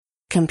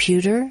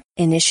Computer,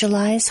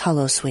 initialize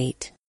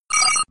holosuite.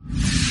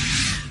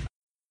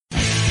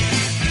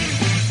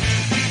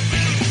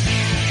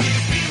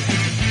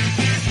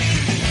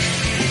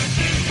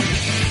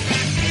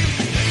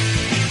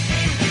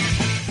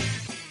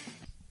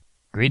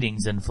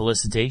 Greetings and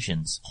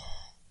felicitations.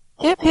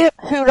 Hip hip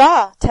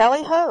hurrah,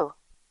 tally ho.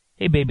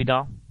 Hey baby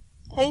doll.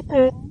 Hey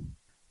Puddin'.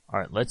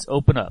 Alright, let's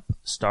open up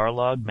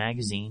Starlog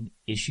Magazine,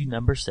 issue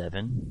number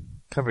 7,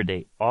 cover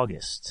date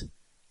August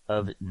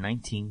of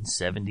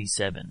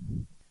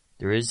 1977.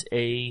 There is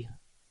a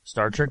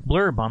Star Trek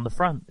blurb on the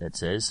front that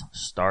says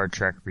Star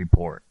Trek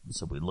Report.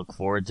 So we look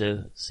forward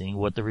to seeing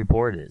what the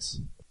report is.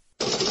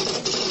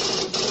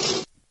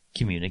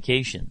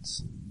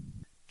 Communications.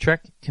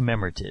 Trek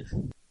Commemorative.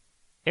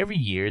 Every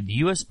year, the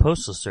U.S.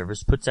 Postal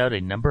Service puts out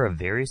a number of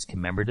various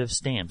commemorative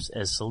stamps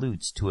as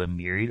salutes to a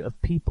myriad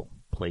of people,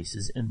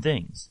 places, and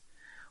things.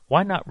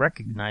 Why not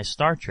recognize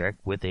Star Trek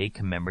with a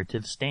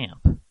commemorative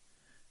stamp?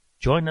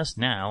 Join us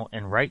now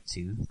and write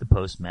to the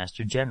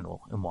Postmaster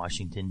General in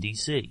Washington,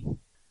 D.C.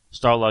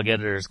 Starlog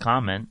editor's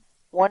comment,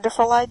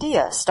 Wonderful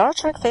idea. Star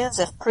Trek fans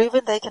have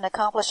proven they can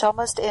accomplish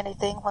almost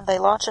anything when they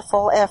launch a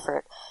full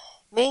effort.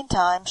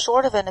 Meantime,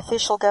 short of an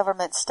official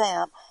government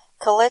stamp,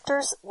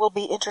 collectors will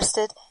be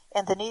interested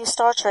in the new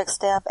Star Trek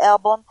stamp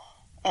album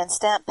and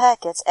stamp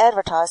packets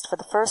advertised for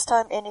the first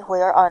time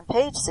anywhere on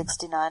page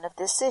 69 of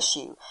this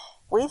issue.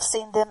 We've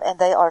seen them and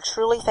they are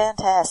truly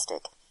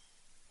fantastic.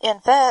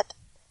 In fact,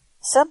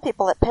 some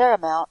people at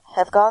Paramount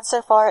have gone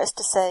so far as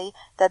to say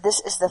that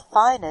this is the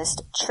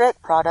finest Trek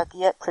product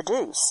yet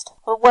produced.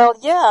 Well,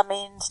 yeah, I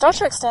mean, Star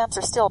Trek stamps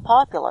are still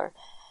popular.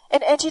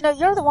 And you know,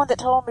 you're the one that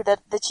told me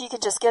that you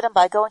can just get them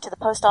by going to the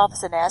post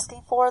office and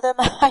asking for them.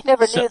 I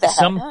never knew that.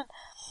 Some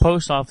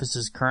post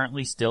offices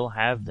currently still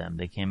have them.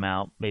 They came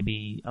out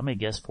maybe, I'm going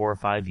to guess 4 or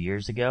 5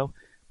 years ago,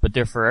 but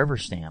they're forever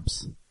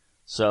stamps.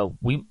 So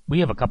we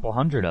have a couple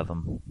hundred of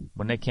them.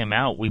 When they came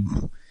out, we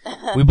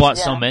bought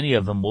so many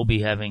of them, we'll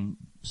be having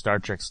Star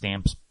Trek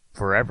stamps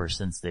forever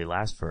since they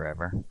last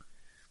forever.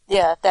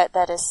 Yeah,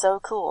 that is so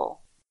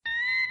cool.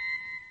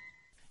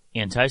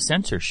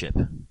 Anti-censorship.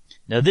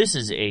 Now this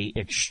is a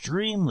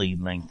extremely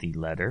lengthy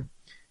letter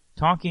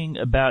talking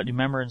about, you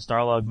remember in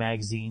Starlog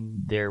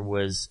magazine there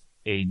was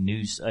a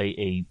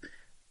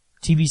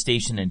TV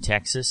station in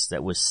Texas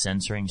that was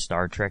censoring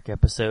Star Trek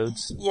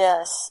episodes?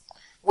 Yes.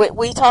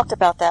 We talked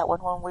about that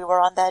one when we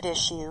were on that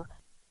issue.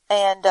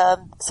 And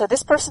so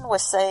this person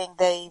was saying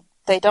they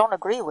don't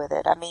agree with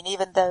it. I mean,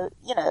 even though,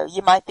 you know,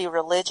 you might be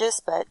religious,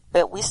 but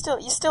you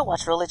still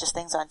watch religious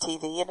things on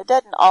TV, and it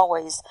doesn't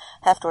always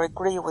have to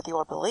agree with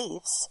your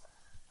beliefs.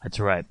 That's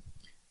right.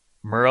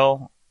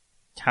 Merle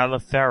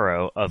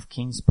Taliaferro of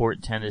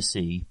Kingsport,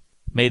 Tennessee,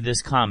 made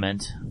this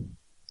comment.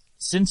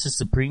 Since the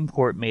Supreme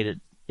Court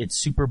made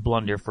its super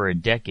blunder for a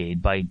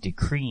decade by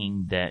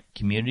decreeing that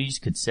communities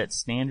could set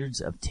standards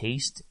of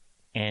taste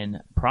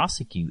and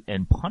prosecute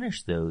and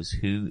punish those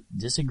who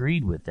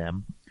disagreed with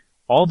them,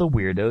 all the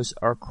weirdos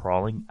are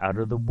crawling out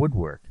of the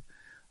woodwork.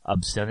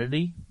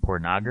 Obscenity,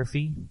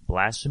 pornography,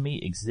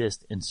 blasphemy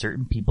exist in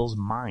certain people's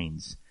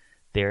minds.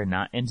 They are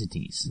not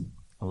entities.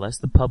 Unless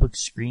the public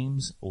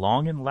screams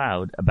long and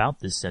loud about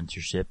this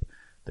censorship,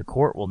 the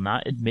court will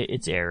not admit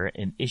its error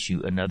and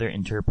issue another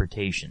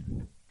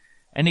interpretation.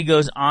 And he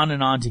goes on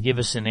and on to give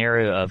a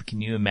scenario of,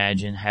 can you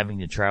imagine having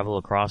to travel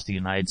across the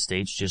United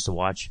States just to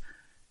watch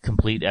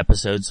complete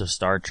episodes of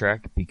Star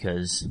Trek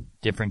because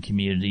different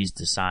communities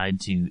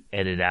decide to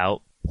edit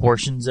out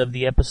portions of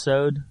the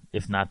episode,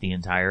 if not the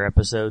entire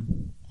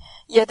episode?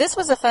 Yeah, this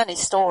was a funny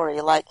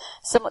story. Like,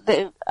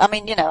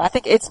 I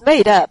think it's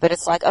made up, but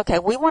it's like, okay,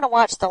 we want to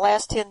watch the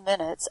last 10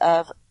 minutes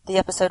of the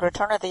episode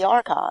Return of the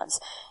Archons,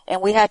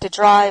 and we had to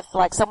drive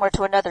like somewhere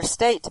to another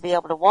state to be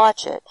able to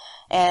watch it.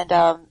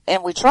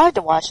 And we tried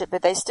to watch it,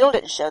 but they still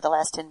didn't show the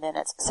last 10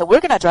 minutes. So we're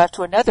going to drive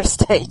to another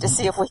state to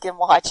see if we can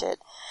watch it.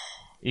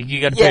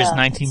 You got to figure it's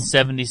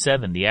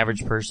 1977. The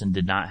average person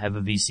did not have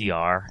a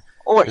VCR.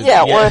 Or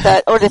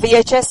the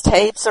VHS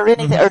tapes or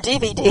anything, or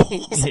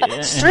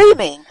DVDs.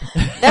 Streaming.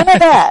 None of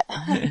that.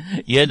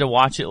 You had to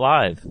watch it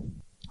live,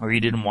 or you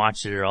didn't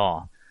watch it at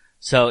all.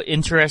 So,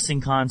 interesting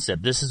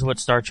concept. This is what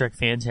Star Trek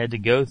fans had to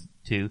go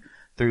through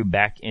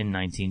back in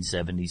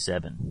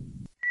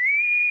 1977.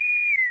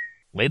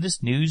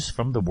 Latest news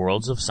from the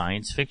worlds of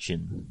science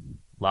fiction.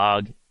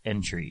 Log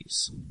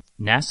entries.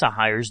 NASA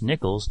hires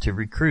Nichols to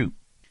recruit.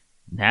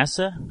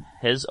 NASA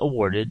has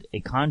awarded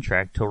a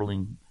contract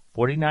totaling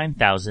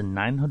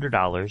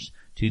 $49,900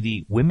 to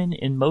the Women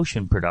in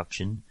Motion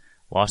production,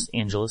 Los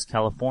Angeles,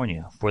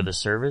 California, for the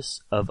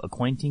service of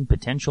acquainting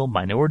potential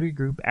minority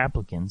group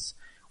applicants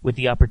with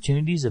the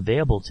opportunities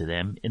available to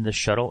them in the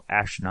Shuttle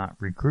Astronaut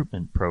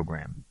Recruitment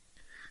Program.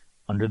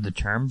 Under the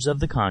terms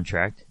of the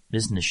contract,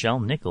 Ms.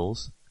 Nichelle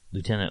Nichols,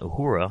 Lieutenant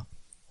Uhura,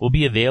 will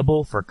be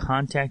available for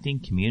contacting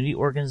community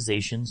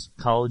organizations,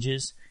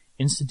 colleges,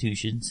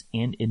 institutions,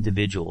 and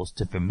individuals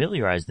to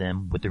familiarize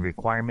them with the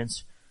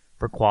requirements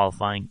for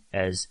qualifying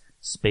as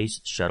Space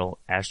Shuttle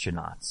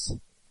astronauts.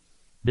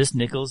 Ms.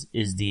 Nichols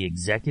is the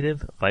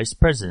executive vice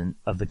president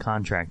of the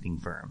contracting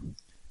firm.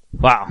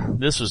 Wow,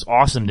 this was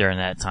awesome during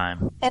that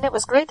time. And it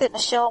was great that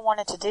Nichelle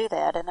wanted to do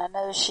that, and I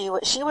know she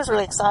was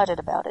really excited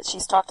about it.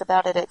 She's talked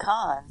about it at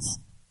cons.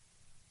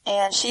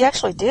 And she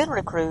actually did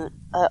recruit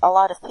a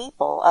lot of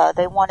people.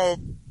 They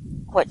wanted,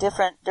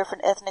 different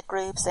ethnic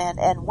groups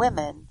and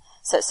women.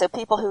 So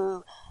people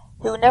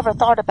who never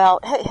thought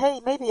about,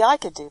 hey, maybe I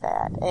could do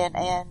that.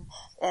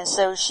 And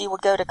so she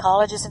would go to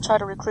colleges and try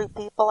to recruit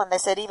people, and they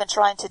said even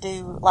trying to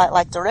do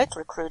like direct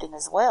recruiting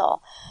as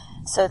well.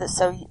 So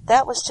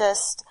that was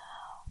just,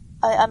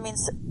 I mean,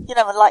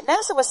 like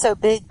NASA was so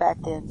big back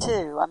then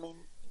too. I mean,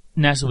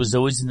 NASA was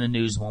always in the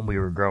news when we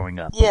were growing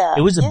up. Yeah.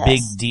 It was a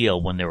big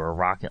deal when there were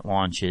rocket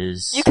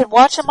launches. You could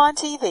watch them on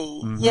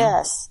TV. Mm-hmm.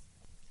 Yes.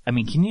 I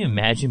mean, can you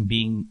imagine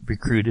being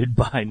recruited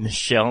by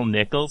Nichelle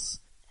Nichols?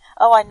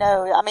 Oh, I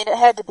know. I mean, it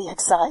had to be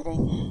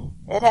exciting.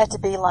 It had to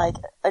be like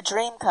a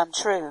dream come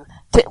true.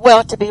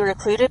 To be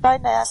recruited by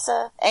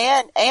NASA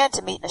and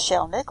to meet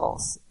Nichelle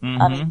Nichols.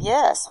 Mm-hmm. I mean,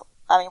 yes.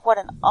 I mean, what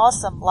an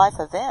awesome life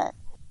event.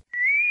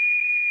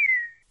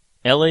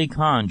 LA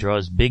Con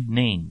draws big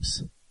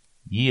names,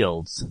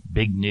 yields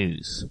big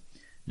news.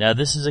 Now,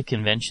 this is a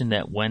convention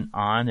that went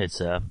on. It's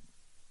a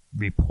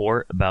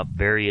report about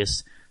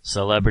various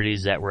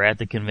celebrities that were at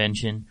the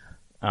convention,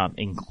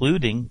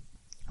 including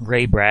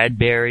Ray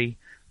Bradbury,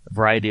 a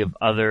variety of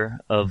other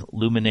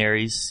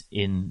luminaries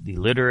in the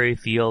literary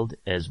field,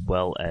 as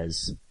well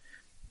as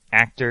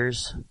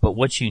actors. But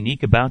what's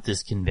unique about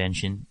this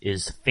convention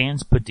is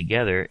fans put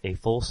together a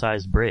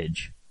full-size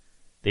bridge.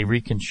 They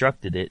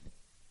reconstructed it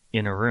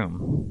in a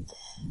room.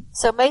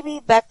 So maybe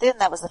back then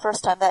that was the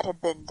first time that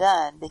had been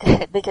done,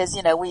 because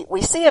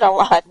we see it a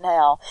lot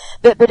now,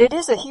 but it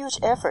is a huge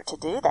effort to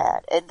do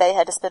that, and they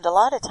had to spend a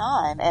lot of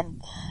time,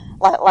 and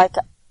like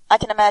I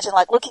can imagine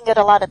like looking at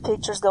a lot of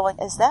pictures going,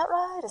 is that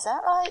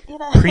right?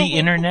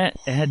 Pre-internet,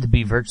 it had to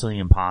be virtually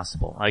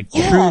impossible, like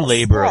true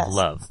labor of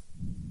love.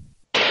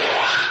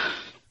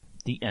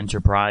 The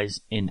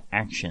Enterprise in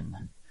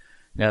action.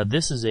 Now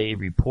this is a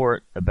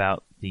report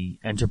about the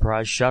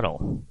Enterprise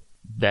shuttle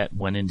that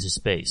went into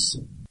space.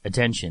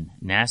 Attention,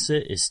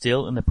 NASA is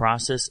still in the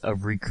process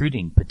of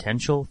recruiting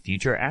potential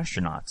future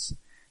astronauts.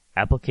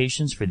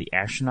 Applications for the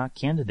Astronaut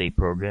Candidate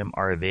Program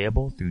are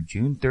available through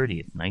June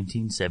 30th,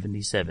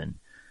 1977.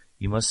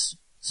 You must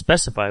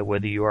specify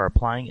whether you are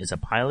applying as a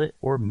pilot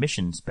or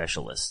mission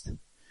specialist.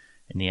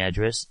 And the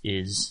address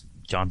is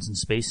Johnson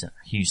Space Center,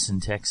 Houston,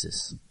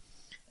 Texas.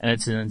 And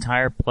it's an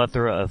entire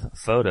plethora of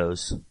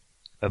photos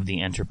of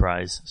the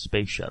Enterprise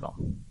space shuttle.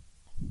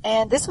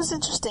 And this was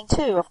interesting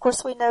too. Of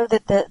course, we know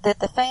that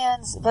the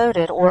fans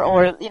voted,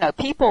 or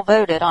people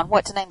voted on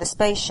what to name the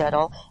space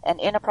shuttle, and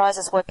Enterprise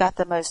is what got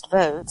the most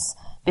votes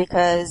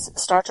because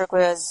Star Trek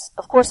was,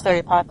 of course,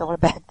 very popular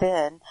back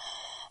then.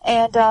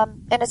 And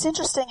it's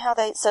interesting how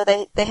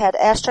they had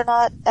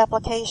astronaut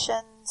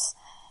applications.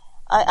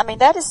 I mean,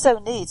 that is so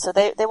neat. So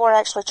they were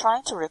actually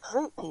trying to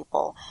recruit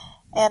people,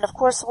 and of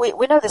course,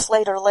 we know this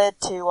later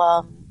led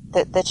to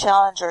the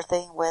Challenger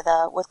thing with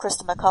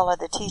Krista McCullough,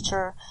 the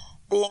teacher,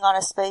 being on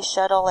a space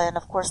shuttle, and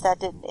of course that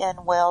didn't end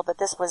well, but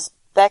this was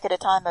back at a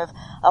time of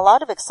a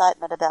lot of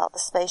excitement about the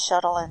space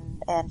shuttle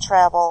and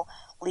travel,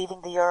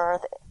 leaving the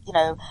Earth,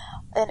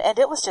 and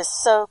it was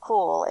just so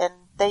cool. And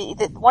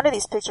one of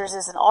these pictures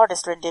is an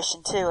artist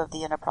rendition too of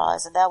the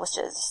Enterprise, and that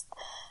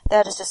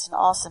is just an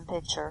awesome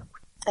picture.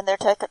 And they're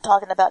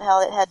talking about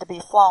how it had to be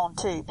flown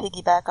too,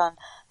 piggyback on,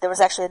 there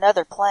was actually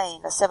another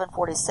plane, a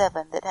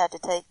 747, that had to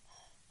take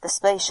the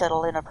Space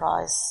Shuttle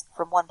Enterprise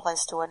from one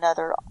place to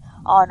another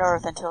on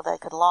Earth until they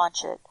could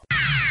launch it.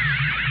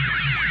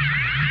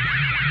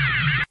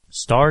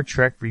 Star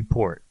Trek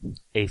Report,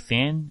 a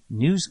fan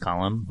news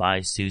column by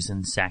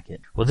Susan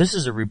Sackett. Well, this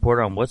is a report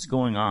on what's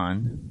going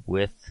on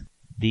with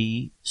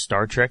the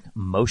Star Trek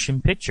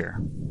motion picture.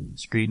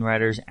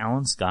 Screenwriters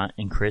Alan Scott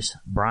and Chris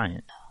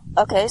Bryant.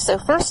 Okay, so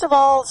first of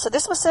all, so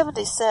this was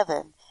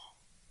 77.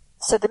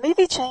 So the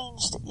movie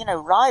changed,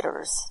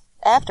 writers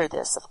after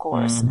this, of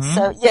course. Mm-hmm.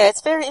 So, yeah,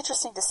 it's very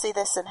interesting to see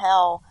this and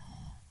how,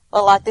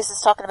 well, like this is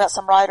talking about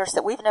some writers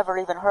that we've never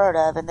even heard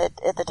of, and that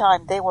at the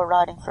time they were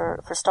writing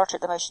for Star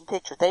Trek the Motion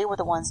Picture. They were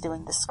the ones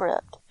doing the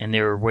script. And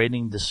they were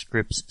waiting the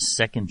script's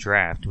second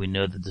draft. We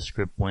know that the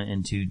script went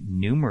into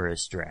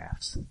numerous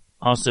drafts.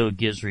 Also, it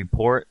gives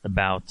report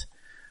about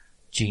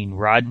Gene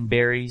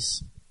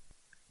Roddenberry's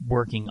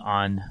working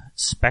on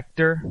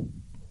Spectre,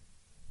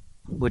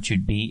 which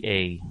would be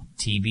a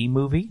TV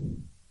movie.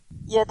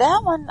 Yeah,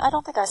 that one I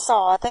don't think I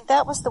saw. I think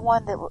that was the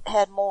one that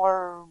had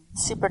more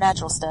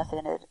supernatural stuff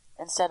in it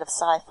instead of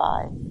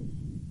sci-fi.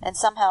 And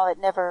somehow it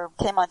never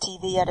came on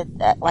TV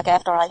like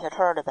after I had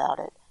heard about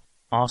it.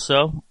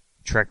 Also,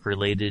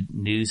 Trek-related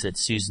news that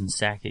Susan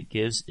Sackett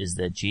gives is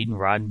that Gene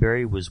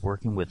Roddenberry was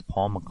working with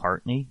Paul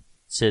McCartney.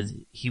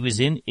 Said he was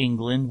in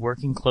England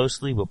working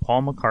closely with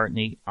Paul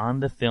McCartney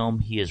on the film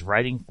he is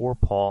writing for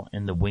Paul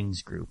and the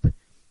Wings group.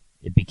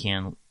 It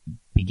began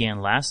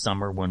last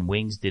summer when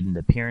Wings did an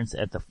appearance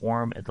at the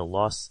Forum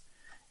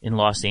in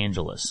Los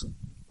Angeles.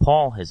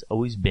 Paul has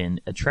always been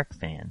a Trek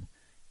fan,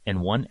 and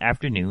one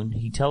afternoon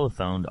he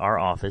telephoned our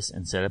office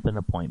and set up an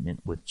appointment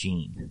with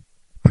Gene.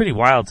 pretty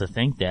wild to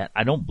think that.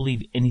 I don't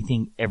believe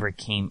anything ever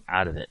came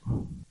out of it.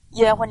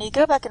 Yeah, when you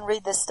go back and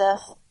read this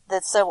stuff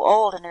that's so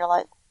old and you're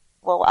like,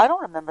 well, I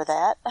don't remember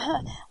that.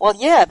 Well,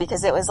 yeah,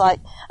 because it was like,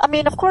 I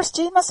mean, of course,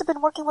 Gene must have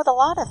been working with a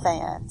lot of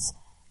fans.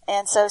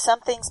 And so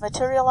some things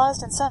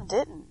materialized and some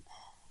didn't.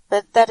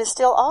 But that is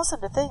still awesome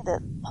to think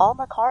that Paul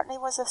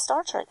McCartney was a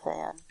Star Trek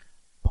fan.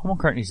 Paul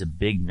McCartney's a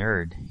big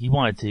nerd. He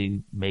wanted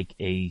to make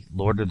a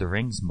Lord of the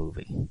Rings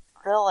movie.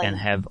 Really? And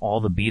have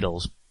all the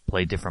Beatles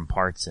play different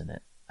parts in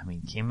it. I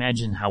mean, can you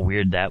imagine how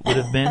weird that would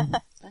have been?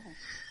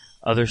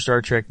 Other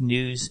Star Trek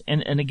news,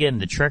 and again,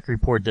 the Trek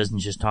Report doesn't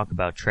just talk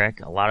about Trek.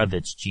 A lot of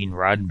it's Gene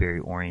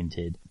Roddenberry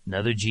oriented.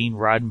 Another Gene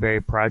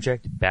Roddenberry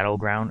project,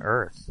 Battleground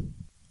Earth.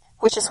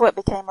 Which is what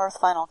became Earth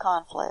Final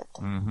Conflict.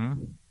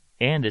 Mm-hmm.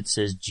 And it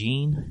says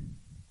Gene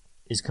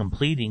is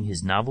completing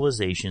his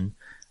novelization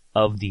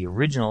of the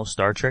original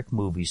Star Trek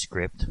movie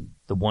script,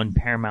 the one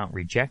Paramount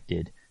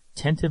rejected,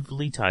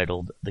 tentatively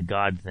titled The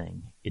God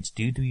Thing. It's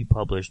due to be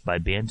published by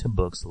Bantam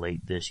Books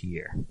late this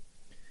year.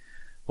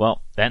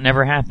 Well, that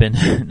never happened.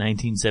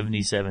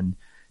 1977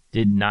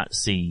 did not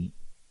see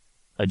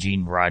a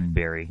Gene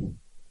Roddenberry.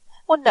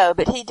 Well, no,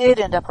 but he did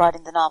end up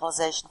writing the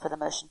novelization for the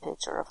motion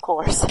picture, of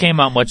course. Came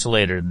out much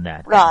later than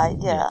that. Right,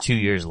 yeah. 2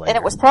 years later. And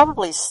it was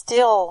probably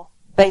still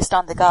based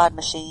on the God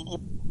Machine.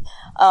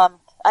 I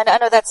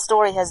know that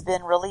story has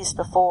been released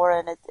before,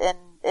 and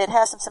it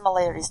has some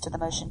similarities to the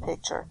motion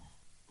picture.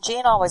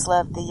 Gene always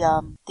loved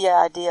the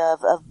idea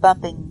of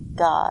bumping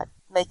God,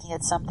 making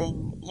it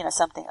something,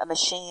 a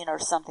machine or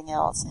something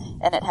else.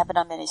 And it happened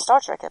on many Star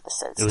Trek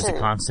episodes, too. It was a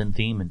constant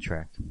theme in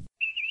Trek.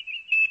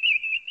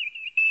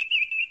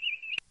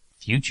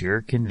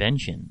 Future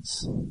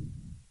conventions.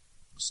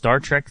 Star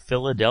Trek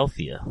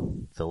Philadelphia,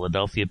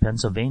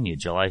 Pennsylvania,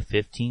 July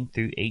 15th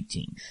through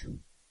 18th.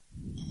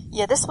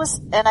 Yeah, this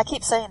was, and I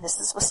keep saying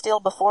this was still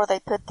before they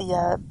put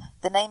the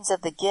names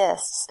of the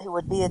guests who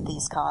would be at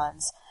these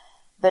cons.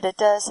 But it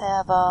does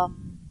have,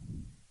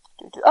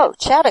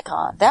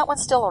 Chattacon. That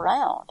one's still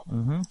around.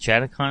 Mm-hmm.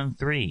 Chattacon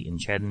 3 in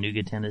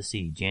Chattanooga,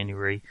 Tennessee,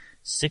 January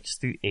 6th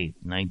through 8th,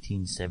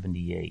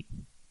 1978.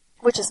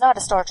 Which is not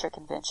a Star Trek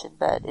convention,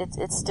 but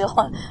it's still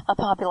a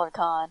popular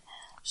con.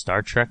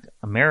 Star Trek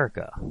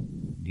America,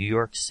 New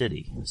York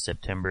City,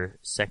 September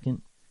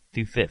 2nd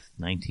through 5th,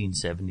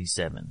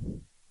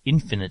 1977.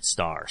 Infinite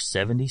Star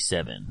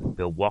 77,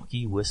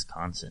 Milwaukee,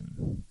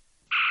 Wisconsin.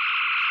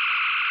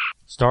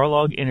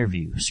 Starlog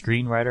interview.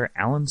 Screenwriter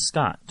Alan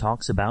Scott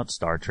talks about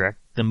Star Trek,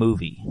 the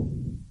movie.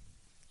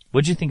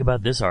 What'd you think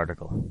about this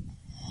article?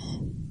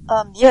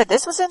 Yeah,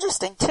 this was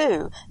interesting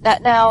too.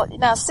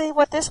 Now, see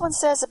what this one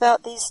says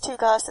about these two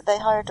guys that they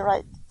hired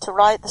to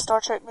write the Star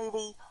Trek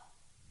movie.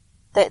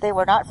 They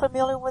were not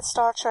familiar with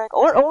Star Trek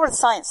or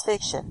science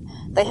fiction.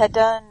 They had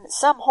done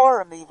some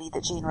horror movie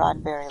that Gene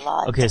Roddenberry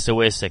liked. Okay, so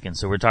wait a second.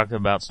 So we're talking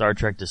about Star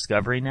Trek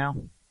Discovery now?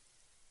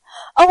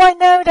 Oh, I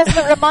know. Doesn't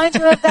it remind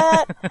you of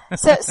that?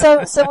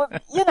 So, so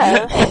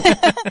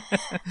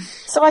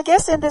I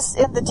guess in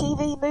the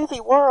TV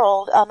movie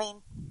world, I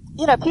mean,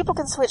 people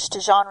can switch to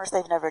genres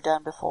they've never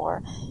done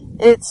before.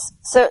 It's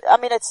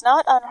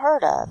not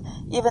unheard of,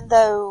 even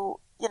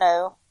though,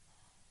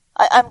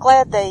 I'm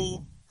glad they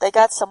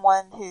got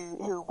someone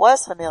who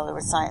was familiar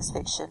with science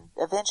fiction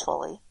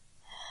eventually.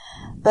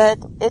 But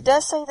it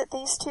does say that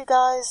these two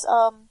guys,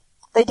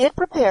 they did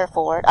prepare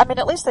for it. I mean,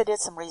 at least they did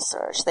some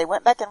research. They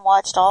went back and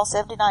watched all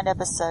 79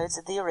 episodes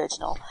of the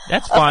original.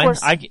 That's fine.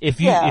 Course,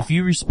 if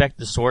you respect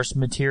the source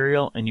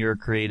material and you're a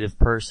creative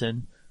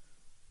person,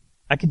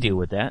 I could deal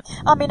with that.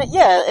 I mean,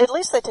 yeah, at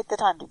least they took the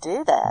time to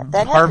do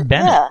that.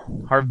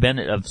 Harv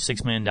Bennett of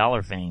 $6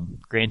 Million fame.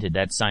 Granted,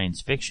 that's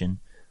science fiction,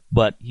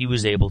 but he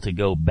was able to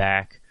go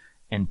back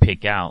and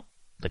pick out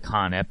the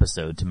con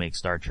episode to make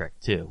Star Trek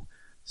 2.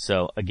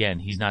 So again,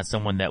 he's not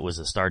someone that was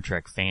a Star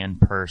Trek fan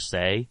per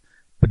se,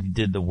 but he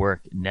did the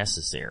work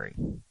necessary.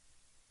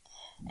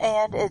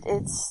 And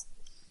it's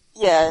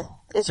Alan,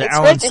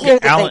 great to hear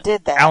that they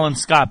did that. Alan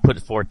Scott put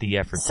forth the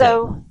effort.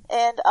 So,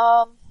 and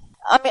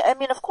I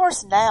mean, of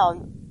course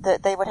now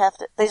that they would have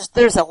to.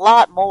 There's a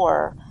lot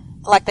more.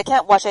 Like they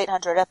can't watch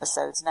 800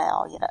 episodes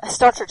now.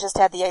 Star Trek just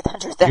had the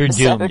 800th episode.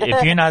 You're doomed.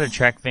 If you're not a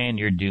Trek fan,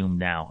 you're doomed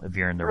now. If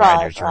you're in the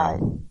writers'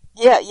 room.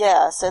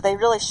 Yeah. So they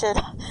really should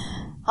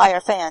hire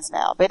fans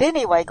now. But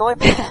anyway, going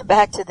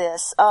back to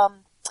this.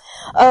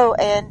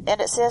 And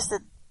it says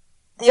that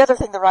the other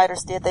thing the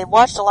writers did, they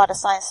watched a lot of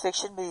science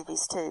fiction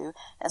movies too,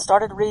 and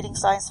started reading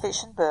science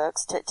fiction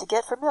books to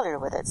get familiar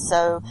with it.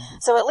 So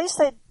at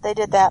least they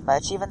did that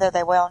much, even though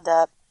they wound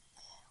up,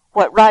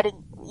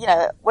 writing,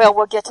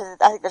 we'll get to,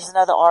 I think there's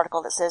another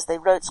article that says they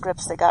wrote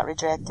scripts that got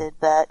rejected,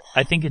 but.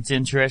 I think it's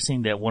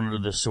interesting that one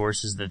of the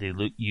sources that they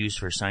used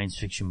for science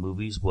fiction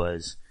movies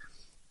was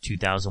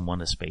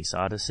 2001: A Space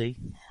Odyssey.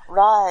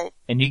 Right.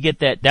 And you get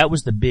that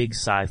was the big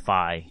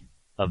sci-fi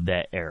of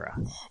that era.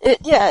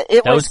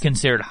 It was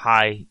considered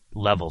high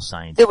level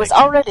science fiction. It was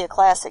fiction. already a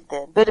classic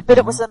then, but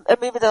it was a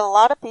movie that a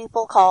lot of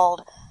people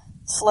called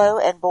slow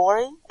and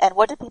boring. And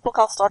what did people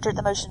call Star Trek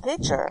the Motion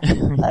Picture?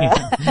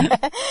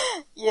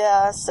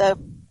 Yeah, so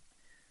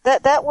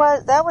That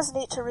was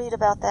neat to read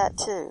about that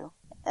too.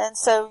 And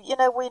so,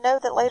 we know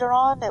that later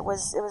on it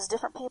was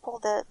different people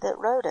that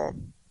wrote it.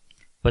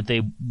 But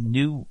they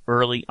knew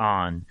early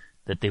on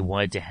that they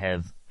wanted to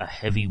have a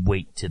heavy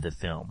weight to the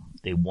film.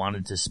 They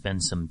wanted to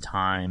spend some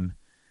time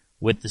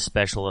with the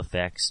special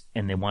effects,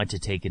 and they wanted to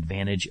take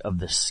advantage of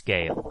the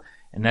scale.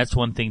 And that's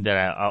one thing that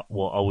I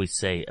will always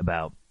say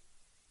about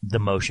the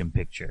motion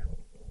picture,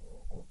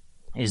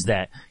 is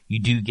that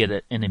you do get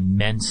an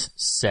immense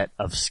set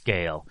of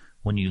scale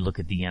when you look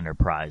at the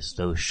Enterprise,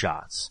 those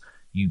shots.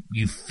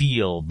 You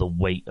feel the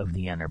weight of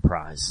the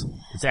Enterprise.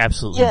 It's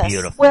absolutely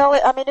beautiful. Well,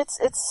 I mean,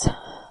 it's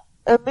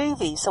a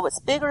movie, so it's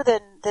bigger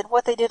than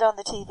what they did on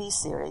the TV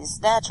series,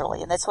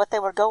 naturally, and that's what they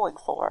were going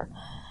for.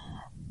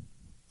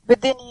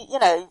 But then,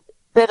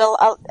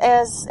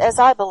 as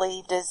I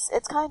believed,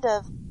 it's kind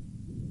of,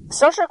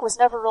 Star Trek was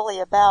never really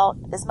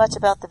as much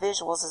about the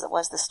visuals as it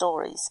was the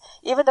stories,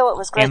 even though it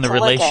was great to look at.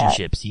 And the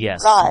relationships,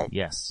 yes. Right.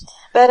 Yes.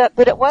 But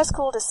it was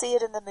cool to see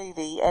it in the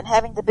movie, and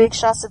having the big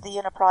shots of the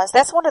Enterprise.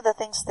 That's one of the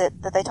things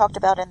that they talked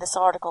about in this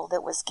article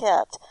that was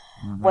kept,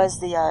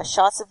 was the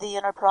shots of the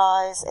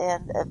Enterprise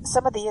and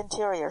some of the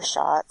interior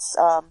shots.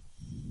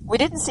 We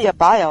didn't see a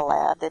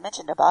biolab. They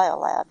mentioned a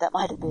biolab. That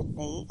might have been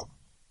neat.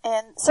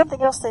 And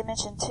something else they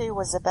mentioned too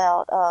was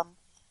about,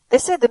 they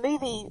said the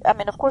movie, I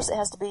mean, of course it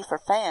has to be for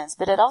fans,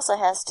 but it also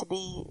has to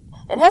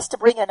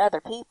bring in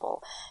other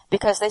people.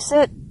 Because they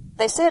said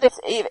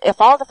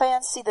if all the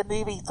fans see the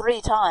movie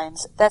 3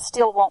 times, that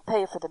still won't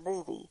pay for the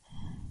movie.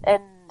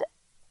 And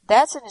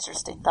that's an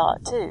interesting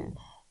thought too.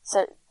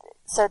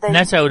 And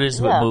that's how it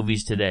is with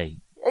movies today.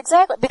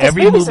 Exactly, because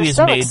every movies movie are is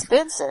so made,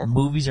 expensive.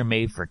 Movies are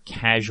made for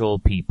casual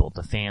people.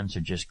 The fans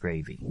are just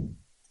gravy.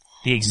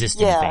 The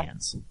existing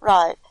fans.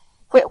 Right.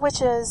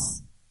 Which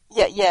is,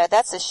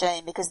 that's a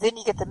shame, because then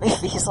you get the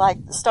movies like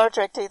Star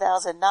Trek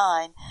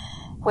 2009,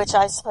 which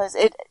I suppose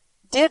it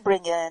did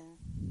bring in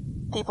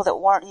people that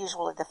weren't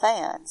usually the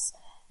fans.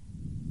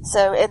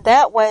 So in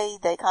that way,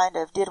 they kind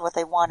of did what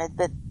they wanted,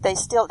 but they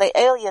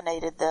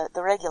alienated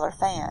the regular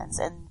fans.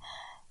 And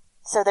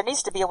so there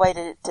needs to be a way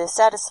to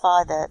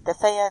satisfy the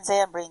fans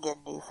and bring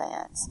in new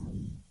fans.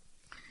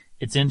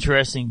 It's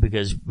interesting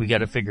because we got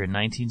to figure in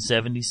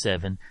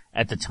 1977,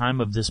 at the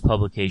time of this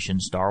publication,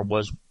 Star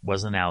Wars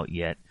wasn't out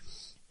yet,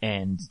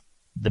 and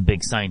the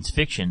big science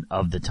fiction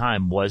of the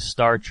time was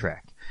Star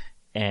Trek.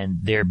 And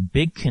their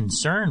big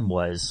concern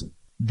was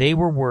they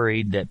were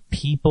worried that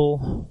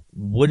people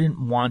wouldn't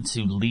want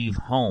to leave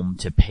home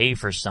to pay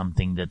for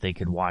something that they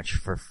could watch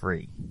for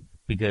free.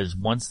 Because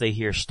once they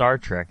hear Star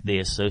Trek, they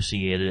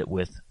associated it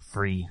with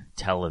free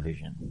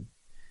television.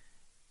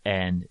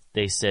 And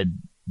they said,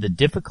 the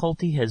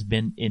difficulty has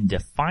been in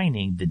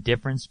defining the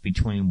difference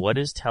between what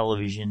is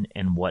television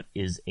and what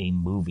is a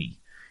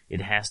movie.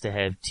 It has to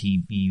have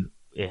TV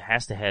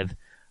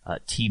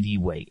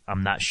weight.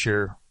 I'm not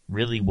sure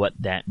really what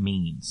that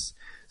means.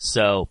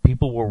 So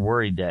people were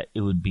worried that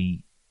it would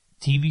be,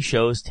 TV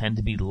shows tend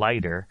to be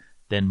lighter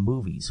than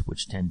movies,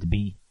 which tend to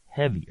be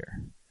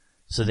heavier.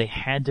 So they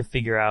had to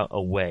figure out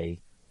a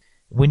way.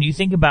 When you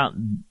think about,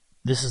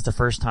 this is the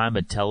first time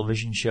a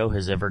television show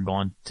has ever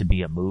gone to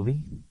be a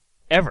movie.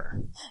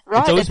 Ever. Right.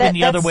 It's always been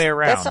the other way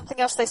around. That's something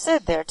else they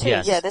said there too.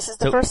 Yes. Yeah, this is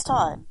the first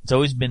time. It's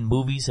always been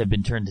movies have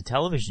been turned to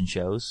television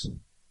shows.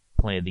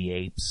 Planet of the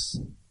Apes,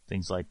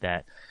 things like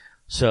that.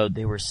 So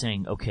they were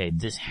saying, okay,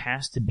 this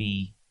has to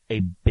be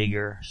a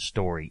bigger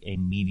story, a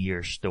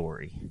meatier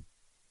story.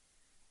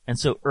 And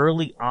so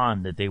early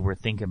on that they were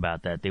thinking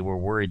about that, they were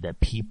worried that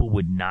people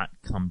would not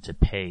come to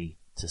pay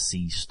to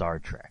see Star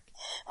Trek.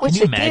 Can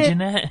you imagine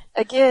that?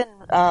 Again,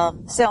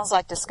 sounds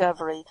like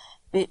Discovery.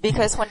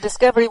 Because when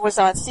Discovery was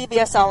on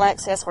CBS All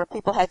Access, where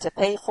people had to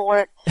pay for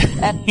it,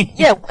 and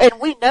and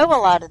we know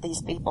a lot of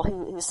these people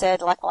who said,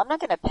 like, well, I'm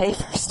not going to pay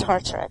for Star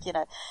Trek,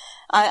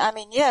 I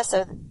mean,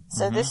 so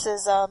this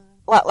is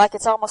like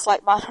it's almost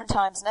like modern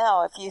times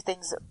now. A few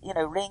things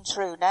ring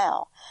true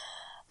now,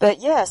 but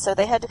so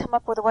they had to come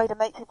up with a way to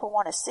make people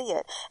want to see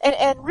it,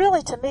 and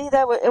really to me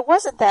though it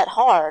wasn't that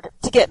hard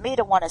to get me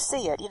to want to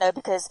see it,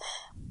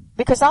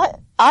 because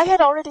I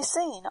had already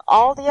seen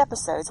all the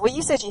episodes. Well,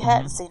 you said you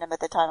hadn't seen them at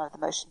the time of the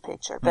motion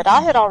picture, but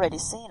I had already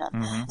seen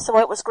them. So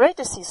it was great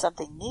to see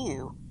something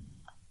new.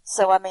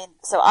 So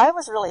I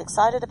was really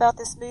excited about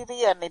this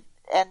movie. I mean,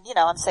 and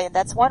I'm saying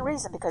that's one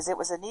reason, because it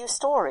was a new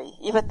story,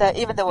 even though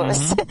it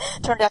was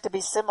turned out to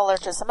be similar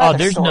to some other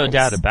stories. Oh, there's no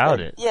doubt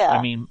about it. Yeah.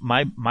 I mean,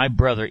 my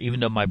brother,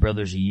 even though my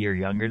brother's a year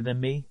younger than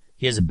me,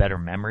 he has a better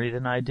memory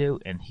than I do,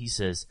 and he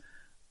says,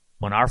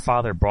 when our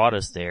father brought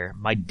us there,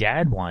 my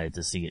dad wanted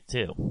to see it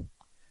too.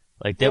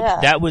 Like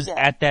that was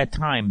at that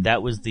time,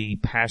 that was the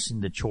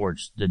passing the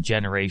torch, the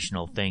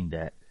generational thing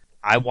that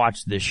I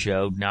watched this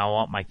show. Now I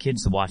want my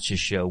kids to watch this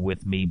show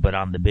with me, but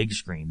on the big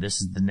screen.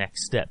 This is the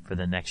next step for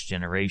the next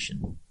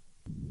generation.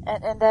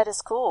 And that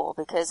is cool,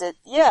 because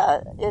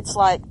it's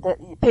like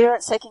the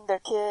parents taking their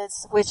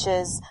kids, which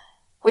is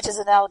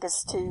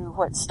analogous to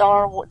what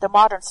the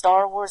modern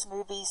Star Wars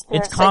movies.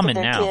 Parents it's common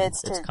taking their now.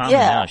 Kids It's to, common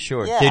now,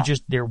 sure. Yeah.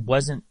 There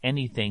wasn't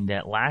anything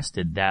that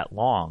lasted that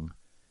long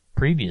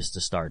previous to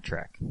Star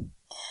Trek.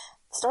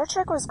 Star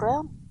Trek was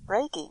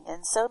groundbreaking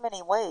in so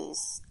many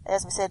ways.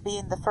 As we said,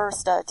 being the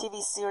first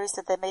TV series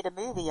that they made a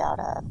movie out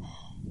of.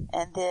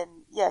 And then,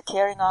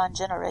 carrying on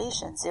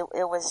generations. It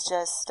was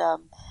just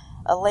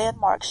a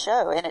landmark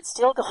show, and it's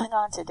still going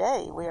on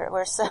today.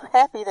 We're so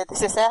happy that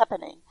this is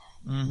happening.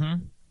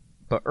 Mm-hmm.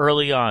 But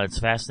early on, it's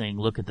fascinating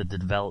to look at the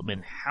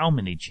development, how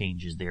many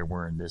changes there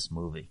were in this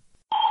movie.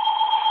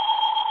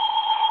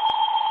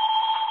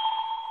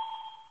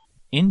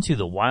 Into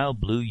the wild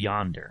blue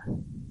yonder.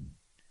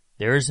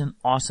 There is an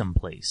awesome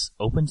place,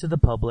 open to the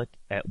public,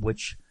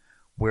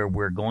 where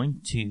we're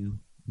going to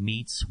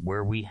meets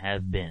where we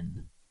have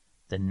been.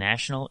 The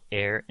National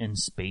Air and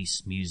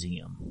Space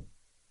Museum.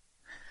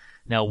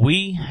 Now,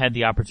 we had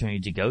the opportunity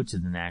to go to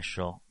the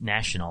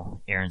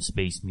National Air and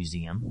Space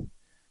Museum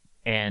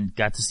and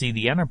got to see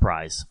the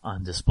Enterprise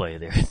on display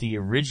there, the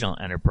original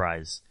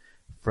Enterprise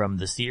from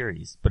the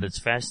series. But it's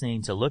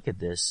fascinating to look at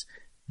this,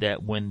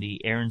 that when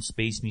the Air and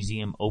Space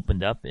Museum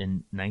opened up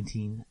in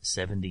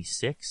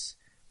 1976,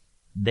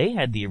 they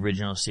had the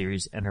original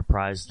series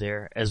Enterprise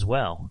there as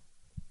well.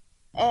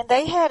 And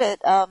they had it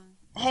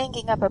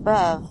hanging up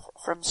above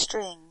from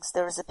strings.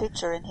 There was a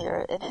picture in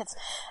here, and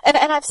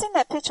I've seen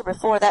that picture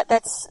before.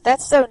 That's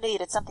so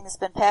neat. It's something that's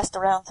been passed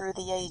around through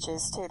the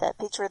ages too. That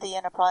picture of the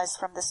Enterprise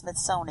from the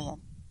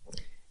Smithsonian.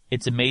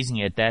 It's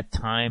amazing. At that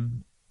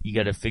time, you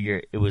got to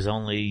figure it was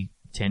only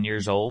 10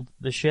 years old.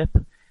 The ship.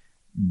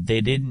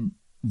 They didn't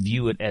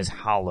view it as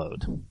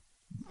hollowed.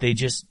 They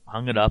just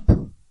hung it up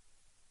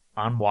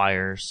on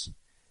wires.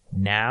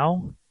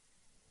 Now,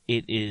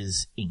 it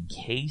is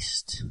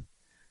encased.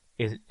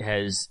 It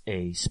has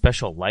a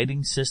special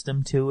lighting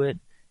system to it.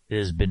 It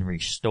has been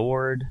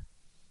restored.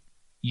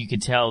 You can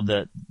tell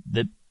that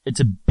it's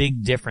a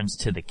big difference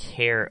to the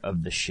care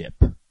of the ship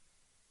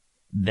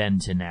then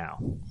to now.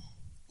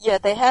 Yeah,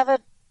 they have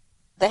it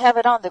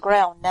on the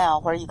ground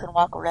now where you can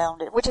walk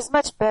around it, which is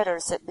much better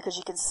because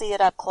you can see it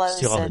up close.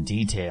 See all the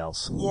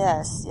details.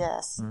 Yes.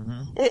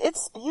 Mm-hmm.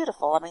 It's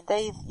beautiful. I mean,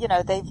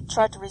 they've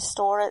tried to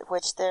restore it,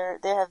 which there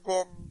have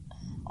been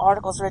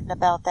articles written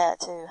about that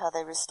too, how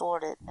they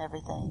restored it and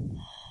everything.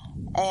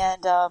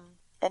 And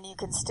you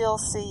can still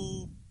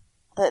see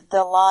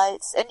the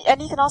lights,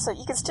 and you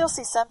can still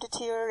see some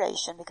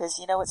deterioration because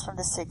it's from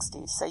the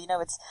 60s, so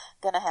it's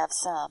going to have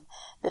some,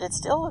 but it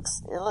still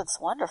looks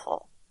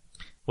wonderful.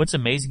 What's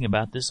amazing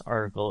about this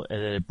article is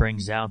that it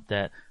brings out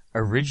that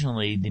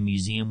originally the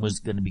museum was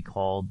going to be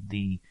called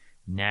the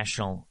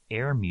National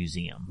Air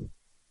Museum.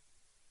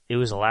 It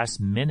was a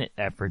last-minute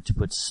effort to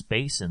put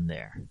space in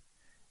there.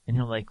 And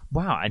you're like,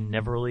 wow, I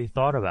never really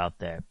thought about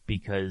that,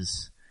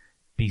 because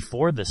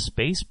before the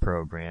space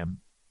program,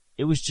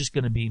 it was just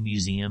going to be a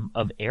museum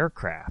of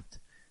aircraft.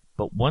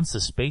 But once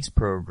the space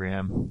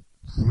program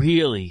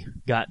really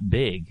got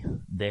big,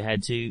 they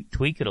had to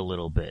tweak it a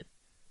little bit.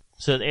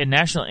 So the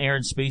National Air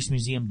and Space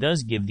Museum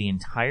does give the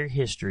entire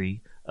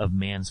history of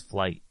man's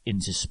flight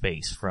into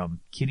space, from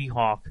Kitty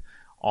Hawk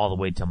all the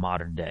way to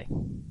modern day.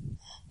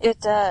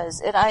 It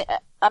does. And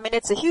I mean,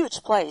 it's a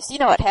huge place.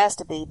 It has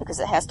to be, because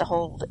it has to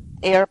hold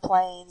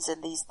airplanes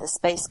and the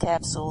space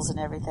capsules and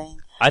everything.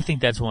 I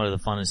think that's one of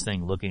the funnest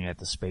things, looking at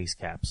the space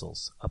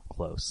capsules up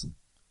close.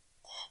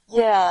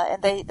 Yeah,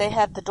 and they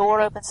have the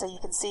door open so you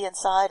can see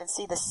inside and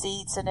see the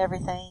seats and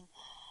everything.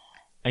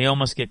 I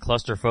almost get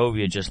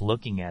claustrophobia just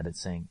looking at it,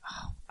 saying,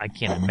 oh, I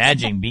can't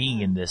imagine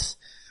being in this.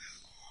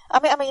 I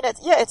mean,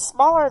 it's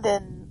smaller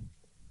than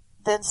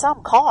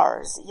some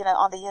cars,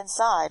 on the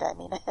inside. I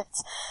mean,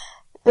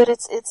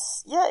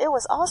 it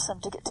was awesome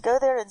to go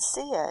there and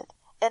see it,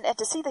 and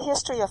to see the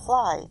history of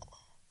flight,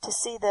 to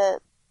see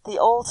the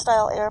old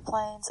style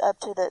airplanes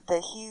up to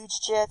the huge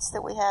jets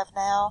that we have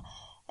now,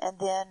 and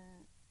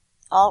then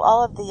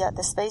all of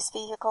the space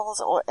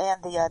vehicles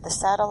and the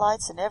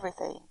satellites and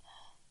everything.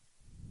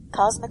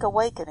 Cosmic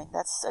awakening,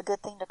 that's a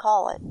good thing to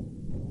call it.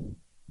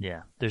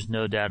 Yeah, there's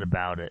no doubt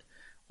about it.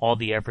 All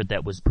the effort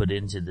that was put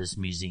into this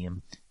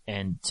museum,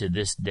 and to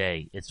this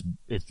day, it's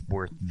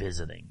worth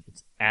visiting.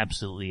 It's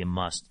absolutely a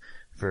must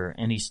for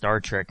any Star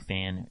Trek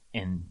fan,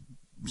 and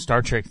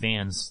Star Trek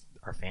fans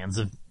are fans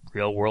of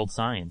real-world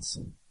science.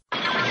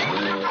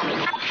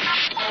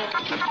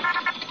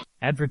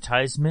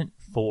 Advertisement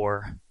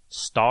for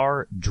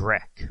Star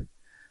Trek.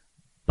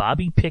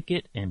 Bobby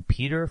Pickett and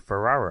Peter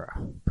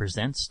Ferrara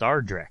present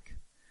Star Trek.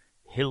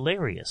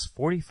 Hilarious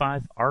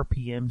 45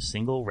 RPM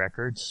single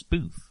record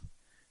spoof.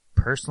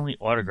 Personally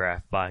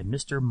autographed by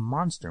Mr.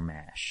 Monster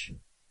Mash.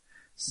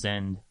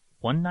 Send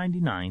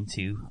 $1.99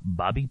 to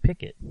Bobby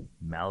Pickett,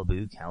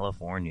 Malibu,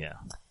 California.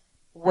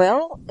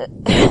 Well,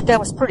 that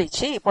was pretty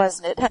cheap,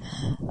 wasn't it?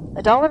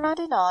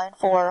 $1.99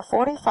 for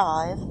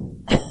 45.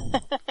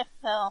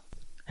 No.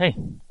 Hey,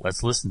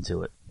 let's listen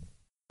to it.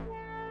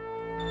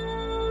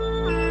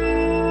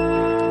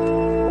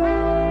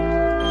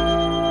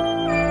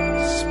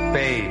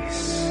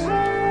 Space,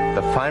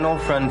 the final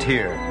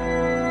frontier.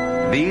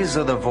 These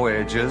are the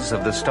voyages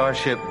of the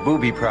Starship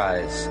Booby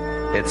Prize.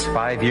 Its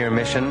 5-year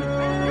mission: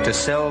 to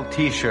sell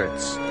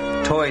T-shirts,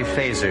 toy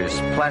phasers,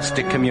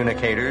 plastic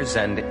communicators,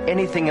 and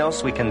anything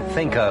else we can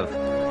think of.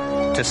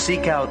 To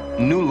seek out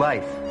new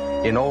life,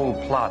 in old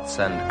plots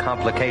and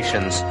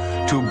complications,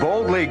 to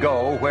boldly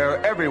go where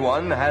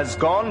everyone has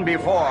gone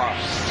before.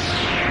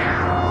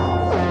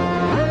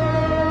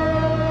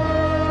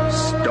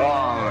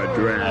 Star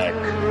Trek.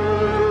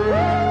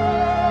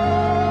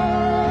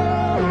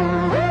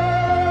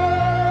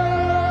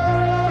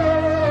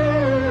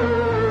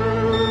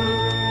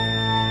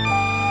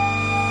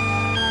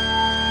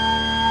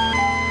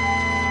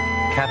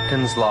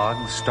 Captain's log,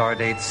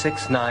 stardate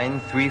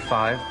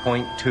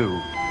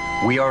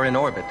 6935.2. We are in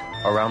orbit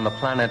around the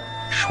planet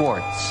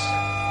Schwartz.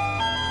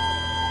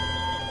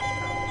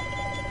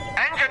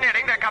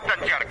 Engineering the Captain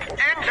Jerk.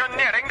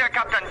 Engineering the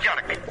Captain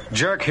Jerk.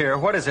 Jerk here.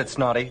 What is it,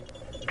 Snotty?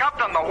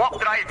 Captain, the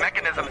warp drive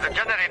mechanisms are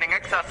generating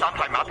excess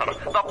antimatter.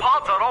 The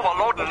pods are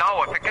overloading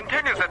now. If it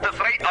continues at this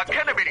rate, I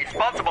cannot be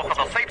responsible for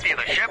the safety of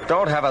the ship.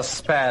 Don't have a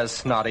spaz,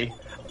 Snotty.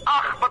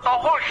 But the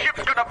whole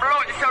ship's gonna blow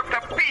itself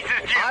to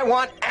pieces, Jim. I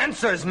want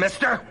answers,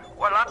 mister.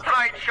 Well, I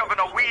tried shoving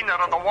a wiener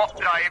on the warp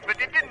drive,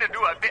 but it didn't do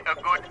a bit of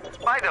good.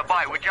 By the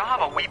by, would you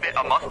have a wee bit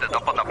of mustard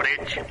up on the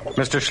bridge?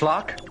 Mr.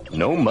 Schlock?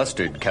 No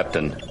mustard,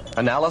 Captain.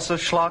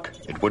 Analysis, Schlock?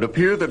 It would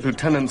appear that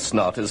Lieutenant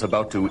Snot is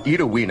about to eat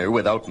a wiener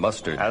without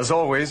mustard. As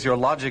always, your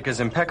logic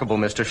is impeccable,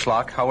 Mr.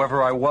 Schlock.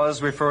 However, I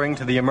was referring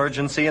to the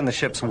emergency in the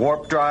ship's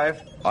warp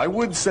drive. I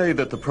would say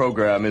that the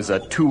program is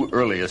at too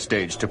early a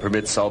stage to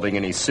permit solving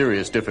any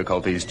serious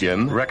difficulties,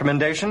 Jim.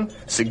 Recommendation?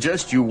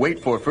 Suggest you wait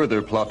for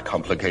further plot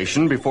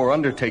complication before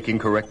undertaking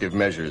corrective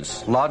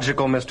measures.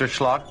 Logical, Mr.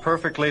 Schlock.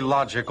 Perfectly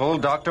logical.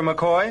 Dr.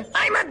 McCoy?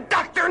 I'm a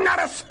doctor, not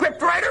a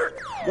scriptwriter.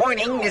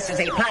 Warning, this is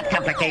a plot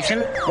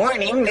complication.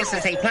 Warning, this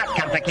is a plot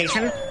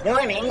complication.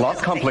 Warning. Plot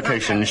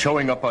complication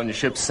showing up on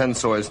ship's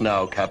sensors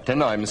now,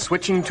 Captain. I'm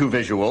switching to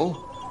visual.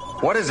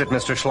 What is it,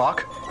 Mr.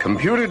 Schlock?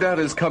 Computer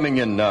data is coming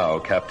in now,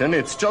 Captain.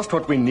 It's just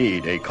what we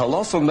need. A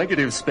colossal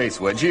negative space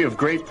wedgie of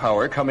great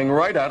power coming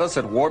right at us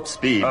at warp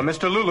speed.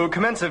 Mr. Lulu,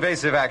 commence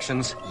evasive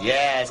actions.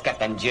 Yes,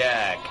 Captain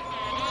Jerk.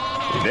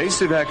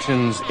 Evasive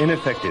actions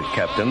ineffective,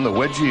 Captain. The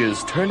wedgie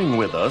is turning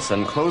with us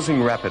and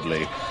closing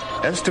rapidly.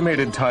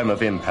 Estimated time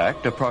of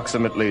impact,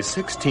 approximately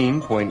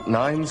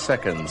 16.9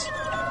 seconds.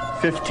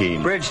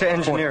 15. Bridge to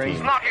engineering.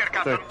 14, Snot here,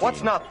 Captain. 13.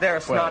 What's not there,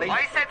 Snotty?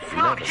 I said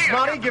snot here.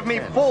 Snotty, give me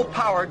full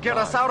power. Get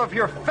us out of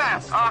here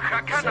fast.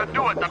 I cannot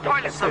do it. The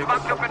toilets are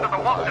backed up into the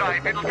warp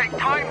drive. It'll take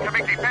time to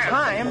make repairs.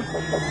 Time?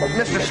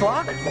 Mr.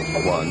 Schlock?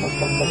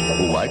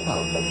 1. Wipe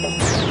out.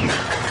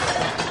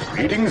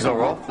 Readings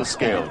are off the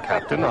scale,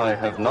 Captain. I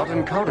have not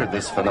encountered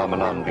this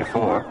phenomenon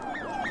before.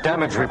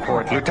 Damage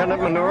report.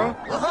 Lieutenant Manura?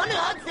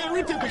 I'd say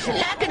we took a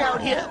shellacking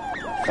out here.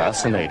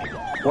 Fascinating.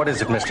 What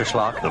is it, Mr.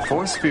 Schlock? The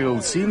force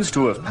field seems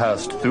to have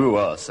passed through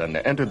us and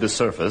entered the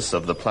surface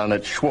of the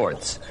planet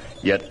Schwartz.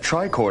 Yet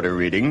tricorder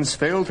readings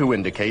fail to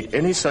indicate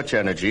any such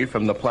energy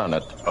from the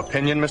planet.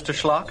 Opinion, Mr.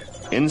 Schlock?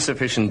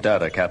 Insufficient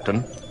data,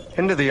 Captain.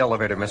 Into the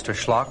elevator, Mr.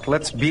 Schlock.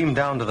 Let's beam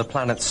down to the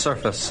planet's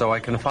surface so I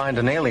can find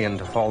an alien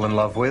to fall in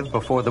love with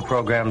before the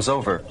program's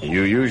over.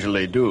 You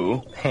usually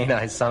do. Ain't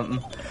I something?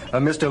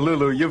 Mr.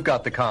 Lulu, you've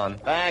got the con.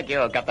 Thank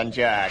you, Captain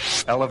Jerk.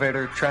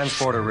 Elevator,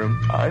 transporter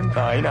room. I'm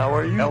fine, how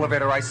are you?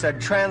 Elevator, I said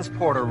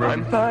transporter room.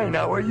 I'm fine,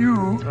 how are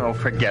you? Oh,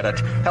 forget it.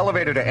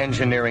 Elevator to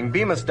engineering.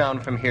 Beam us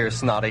down from here,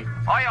 Snotty.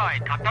 Aye, aye,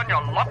 Captain.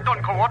 You're locked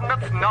on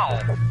coordinates now.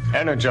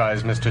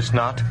 Energize, Mr.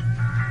 Snot.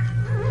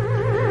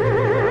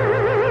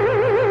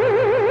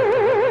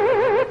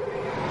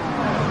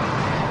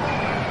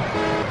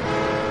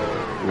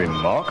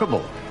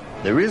 Remarkable.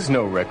 There is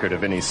no record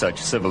of any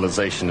such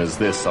civilization as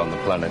this on the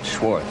planet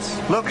Schwartz.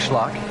 Look,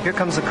 Schlock, here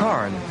comes a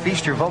car, and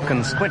feast your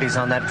Vulcan squinties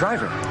on that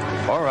driver.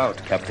 Far out,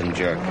 Captain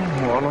Jerk.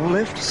 Want a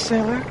lift,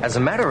 sailor? As a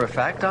matter of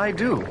fact, I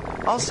do.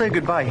 I'll say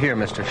goodbye here,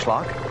 Mr.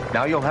 Schlock.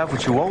 Now you'll have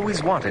what you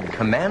always wanted,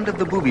 command of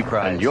the booby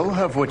prize. And you'll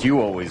have what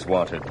you always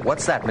wanted.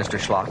 What's that, Mr.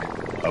 Schlock?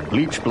 A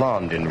bleach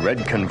blonde in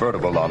red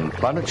convertible on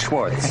planet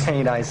Schwartz.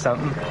 Ain't I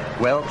something?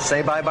 Well,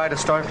 say bye-bye to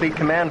Starfleet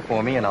Command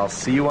for me, and I'll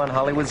see you on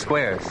Hollywood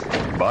Squares.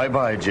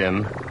 Bye-bye,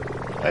 Jim.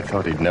 I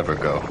thought he'd never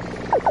go.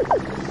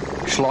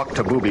 Schlock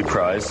to booby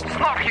prize.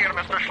 Snot here,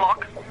 Mr.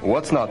 Schlock.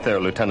 What's not there,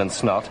 Lieutenant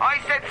Snot? I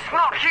said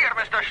snot here,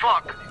 Mr.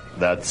 Schlock.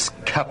 That's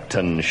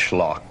Captain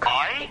Schlock.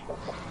 Aye?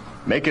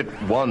 Make it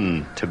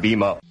 1 to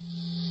beam up.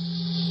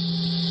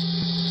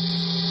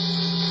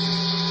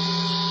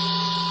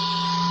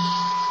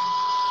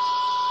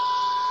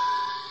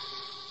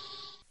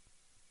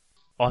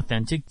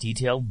 Authentic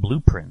Detailed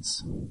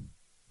Blueprints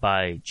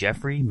by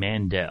Jeffrey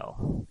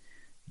Mandel.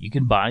 You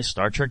can buy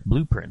Star Trek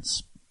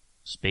blueprints.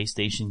 Space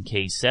Station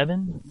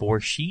K7, 4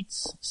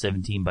 sheets,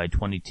 17 by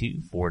 22,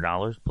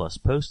 $4 plus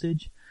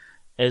postage,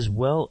 as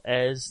well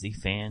as the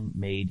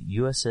fan-made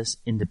USS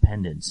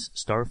Independence,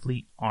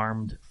 Starfleet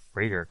Armed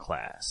Freighter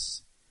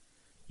Class.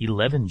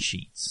 11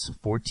 sheets,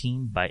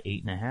 14 by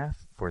 8.5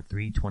 for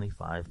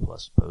 $3.25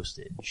 plus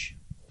postage.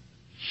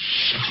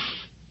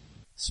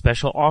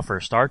 Special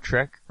offer, Star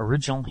Trek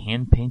original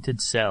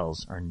hand-painted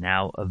cells are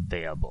now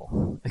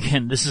available.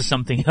 Again, this is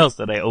something else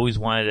that I always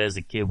wanted as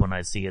a kid when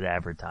I see it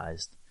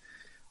advertised.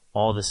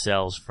 All the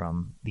cells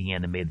from the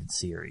animated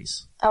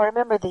series. I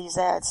remember these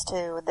ads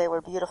too, and they were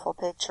beautiful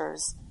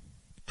pictures.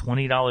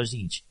 $20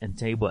 each. And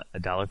tell you what,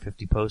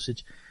 $1.50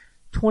 postage,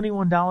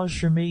 $21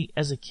 for me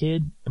as a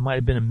kid, it might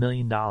have been $1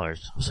 million. I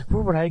was like,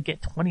 where would I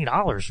get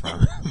 $20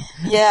 from?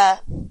 Yeah.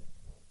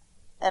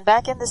 And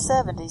back in the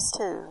 70s,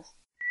 too.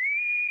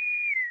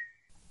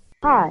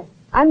 Hi,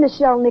 I'm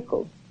Michelle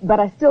Nichols, but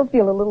I still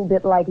feel a little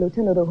bit like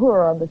Lieutenant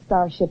Uhura on the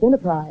Starship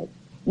Enterprise.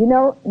 You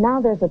know, now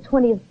there's a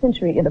 20th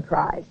century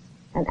Enterprise,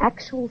 an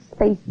actual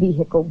space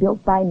vehicle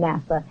built by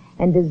NASA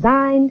and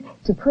designed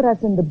to put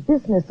us in the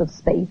business of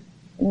space,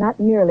 not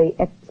merely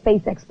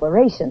space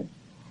exploration.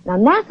 Now,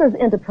 NASA's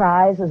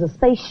Enterprise is a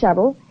space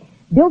shuttle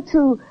built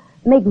to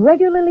make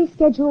regularly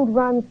scheduled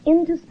runs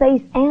into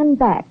space and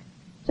back,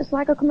 just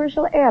like a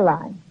commercial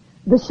airline.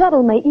 The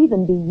shuttle may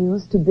even be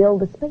used to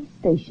build a space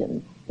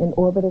station in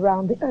orbit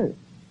around the Earth.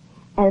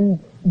 And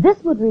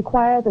this would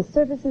require the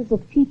services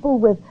of people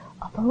with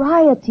a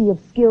variety of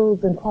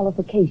skills and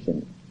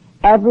qualifications.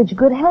 Average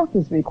good health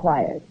is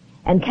required,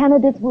 and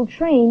candidates will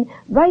train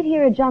right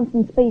here at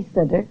Johnson Space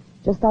Center,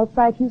 just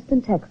outside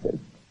Houston, Texas.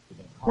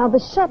 Now, the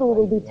shuttle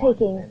will be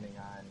taking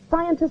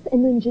scientists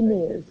and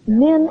engineers,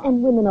 men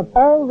and women of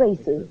all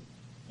races,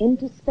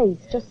 into space,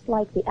 just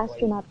like the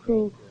astronaut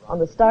crew on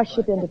the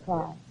Starship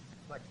Enterprise.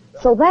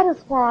 So that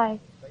is why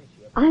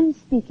I'm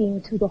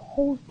speaking to the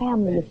whole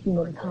family of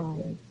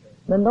humankind,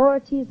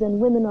 minorities and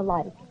women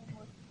alike.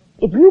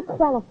 If you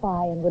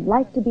qualify and would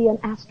like to be an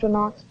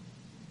astronaut,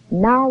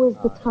 now is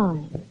the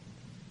time.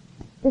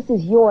 This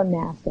is your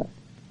NASA,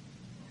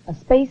 a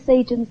space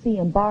agency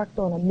embarked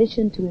on a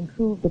mission to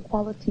improve the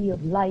quality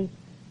of life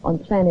on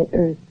planet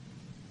Earth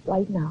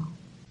right now.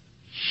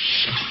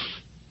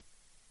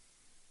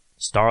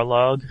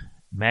 Starlog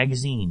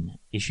Magazine,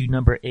 issue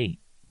number 8.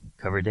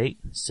 Cover date,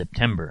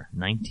 September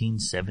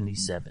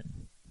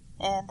 1977.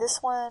 And this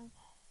one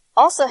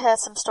also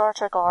has some Star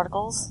Trek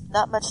articles.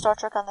 Not much Star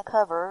Trek on the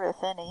cover,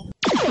 if any.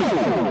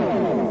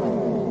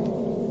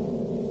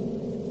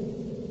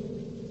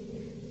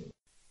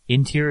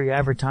 Interior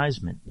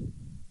advertisement.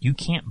 You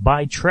can't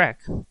buy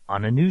Trek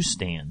on a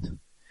newsstand.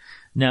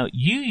 Now,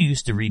 you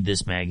used to read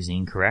this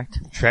magazine, correct?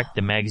 Trek,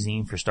 the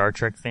magazine for Star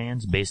Trek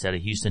fans, based out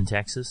of Houston,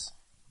 Texas?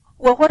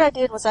 Well, what I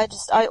did was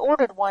I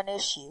ordered one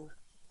issue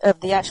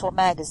of the actual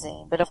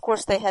magazine, but of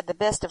course they had the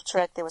best of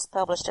Trek that was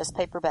published as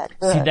paperback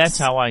books. See, that's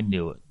how I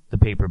knew it, the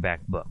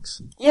paperback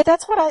books. Yeah,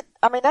 that's what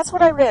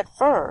I read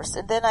first,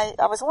 and then I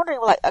was wondering,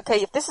 like,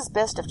 okay, if this is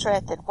best of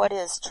Trek, then what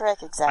is Trek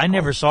exactly? I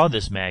never saw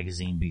this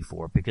magazine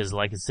before, because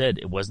like I said,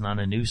 it wasn't on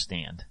a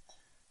newsstand.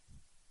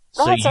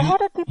 Right, so how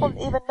did people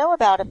even know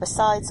about it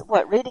besides,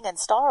 reading in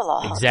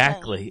Starlog?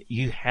 Exactly.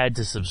 You had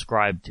to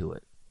subscribe to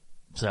it.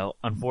 So,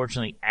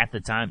 unfortunately, at the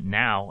time,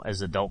 now,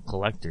 as adult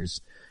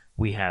collectors,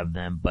 we have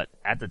them, but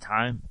at the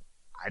time,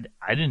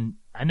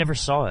 I never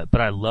saw it,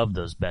 but I loved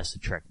those Best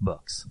of Trek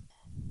books.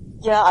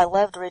 Yeah, I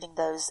loved reading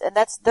those, and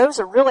those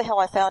are really how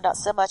I found out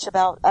so much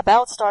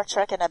about Star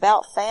Trek and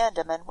about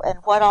fandom and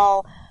what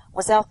all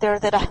was out there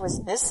that I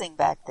was missing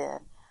back then.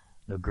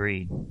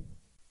 Agreed.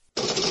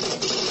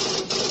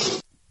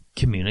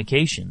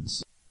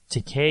 Communications.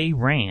 Takei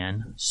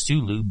Ran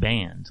Sulu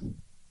Band.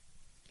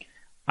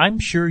 I'm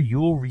sure you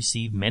will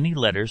receive many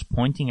letters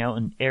pointing out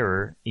an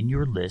error in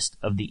your list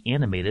of the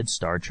animated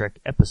Star Trek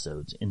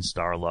episodes in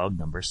Starlog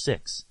number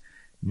 6,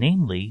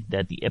 namely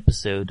that the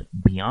episode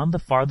Beyond the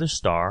Farthest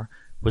Star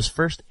was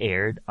first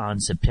aired on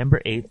September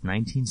 8,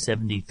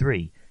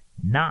 1973,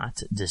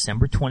 not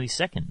December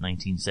 22,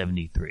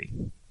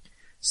 1973.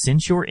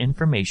 Since your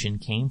information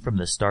came from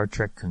the Star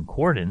Trek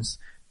Concordance,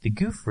 the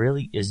goof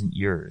really isn't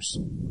yours.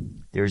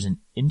 There's an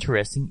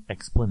interesting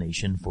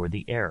explanation for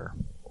the error.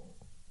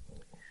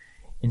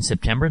 In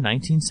September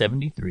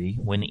 1973,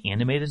 when the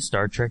animated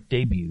Star Trek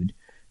debuted,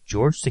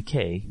 George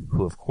Takei,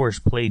 who of course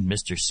played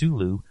Mr.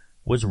 Sulu,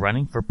 was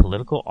running for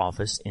political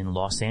office in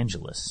Los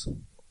Angeles.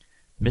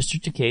 Mr.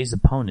 Takei's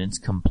opponents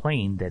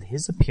complained that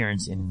his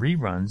appearance in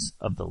reruns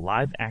of the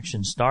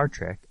live-action Star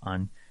Trek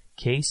on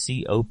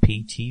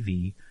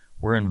KCOP-TV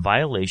were in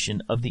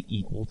violation of the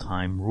equal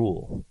time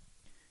rule.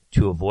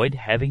 To avoid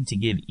having to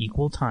give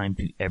equal time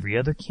to every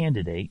other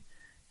candidate,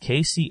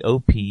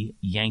 KCOP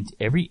yanked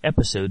every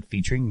episode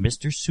featuring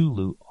Mr.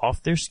 Sulu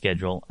off their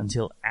schedule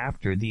until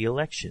after the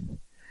election.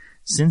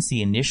 Since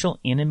the initial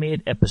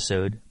animated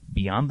episode,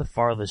 Beyond the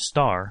Farthest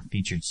Star,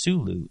 featured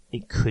Sulu,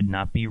 it could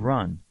not be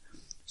run.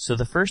 So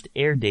the first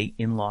air date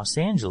in Los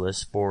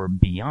Angeles for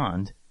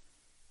Beyond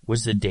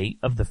was the date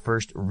of the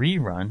first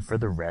rerun for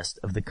the rest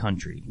of the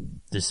country,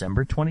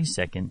 December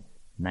 22nd,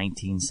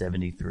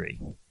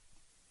 1973.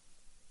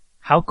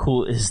 How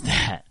cool is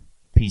that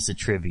piece of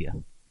trivia?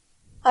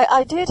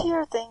 I did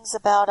hear things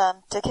about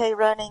Takei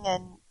running,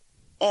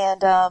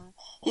 and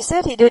he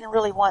said he didn't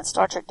really want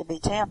Star Trek to be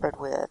tampered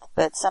with,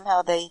 but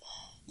somehow that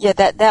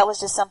was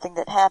just something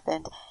that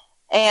happened.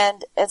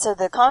 And so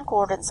the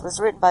concordance was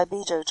written by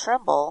B.J.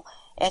 Trimble,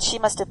 and she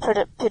must have put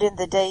in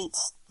the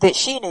dates that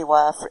she knew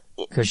of.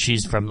 Because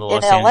she's from the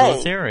Los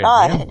Angeles area.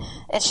 Right. Yeah.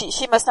 And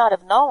she must not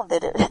have known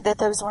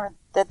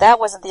that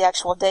wasn't the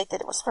actual date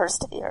that it was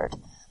first aired.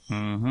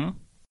 Mm-hmm.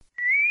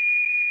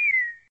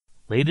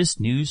 Latest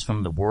news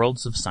from the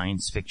worlds of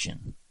science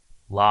fiction.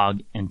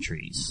 log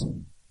entries.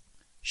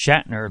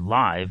 Shatner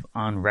live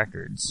on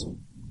records.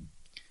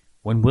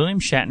 When William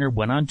Shatner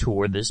went on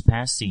tour this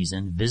past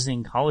season,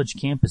 visiting college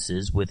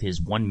campuses with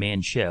his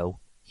one-man show,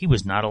 he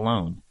was not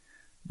alone.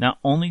 Not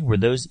only were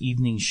those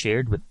evenings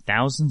shared with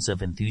thousands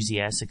of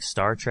enthusiastic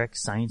Star Trek,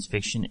 science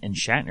fiction, and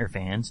Shatner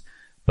fans,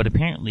 but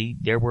apparently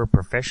there were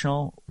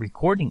professional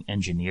recording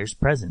engineers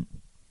present.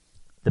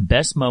 The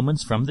best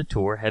moments from the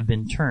tour have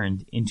been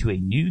turned into a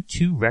new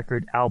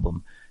 2-record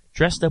album,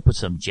 dressed up with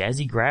some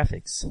jazzy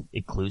graphics,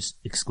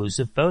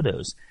 exclusive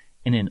photos,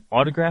 and an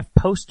autographed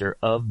poster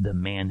of the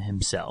man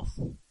himself.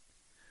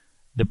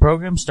 The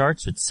program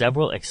starts with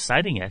several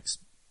exciting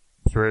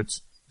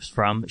excerpts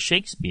from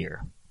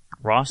Shakespeare,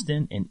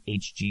 Roston, and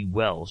H.G.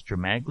 Wells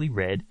dramatically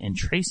read and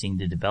tracing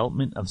the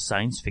development of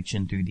science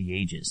fiction through the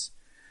ages.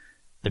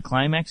 The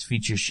climax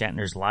features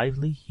Shatner's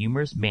lively,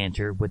 humorous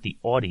banter with the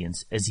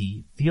audience as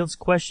he fields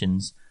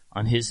questions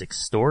on his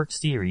historic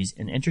series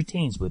and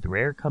entertains with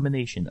rare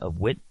combination of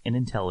wit and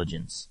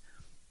intelligence.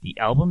 The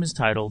album is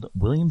titled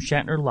William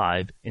Shatner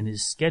Live and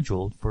is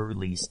scheduled for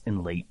release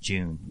in late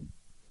June.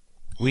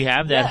 We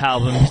have that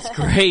album. It's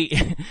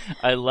great.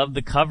 I love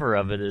the cover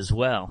of it as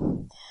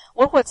well.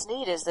 Well, what's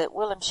neat is that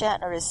William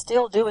Shatner is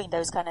still doing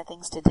those kind of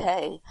things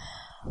today.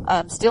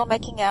 Still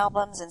making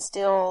albums and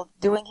still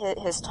doing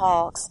his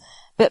talks.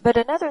 But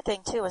another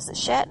thing, too, is that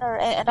Shatner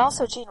and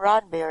also Gene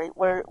Roddenberry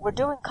were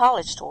doing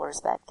college tours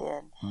back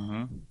then.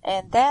 Mm-hmm.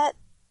 And that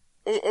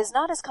is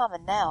not as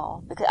common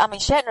now. Because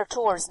Shatner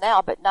tours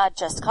now, but not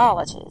just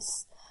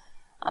colleges.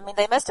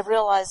 They must have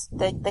realized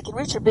they can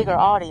reach a bigger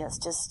audience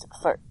just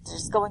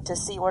going to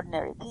see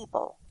ordinary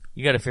people.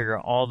 You got to figure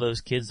all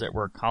those kids that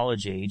were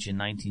college age in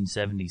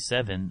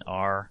 1977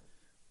 are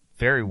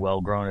very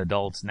well-grown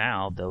adults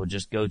now. They'll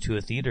just go to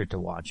a theater to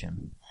watch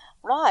him.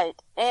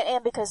 Right,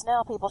 and because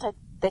now people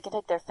they can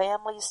take their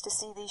families to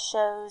see these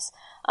shows.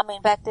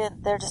 Back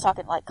then they're just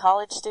talking like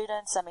college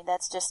students.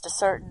 That's just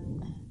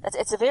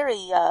it's a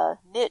very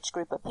niche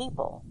group of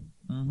people.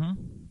 Mm-hmm.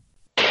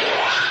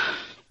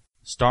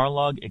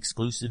 Starlog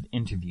exclusive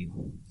interview.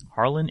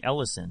 Harlan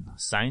Ellison,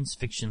 science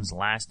fiction's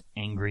last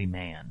angry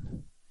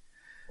man.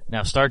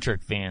 Now, Star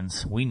Trek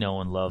fans, we know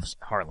and love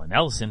Harlan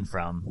Ellison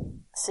from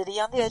City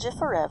on the Edge of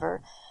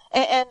Forever.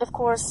 And of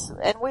course,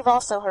 and we've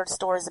also heard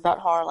stories about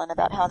Harlan,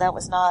 about how that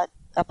was not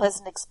a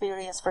pleasant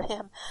experience for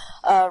him,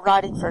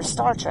 writing for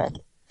Star Trek.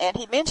 And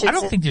he mentions I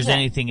don't think there's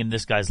anything in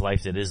this guy's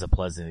life that is a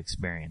pleasant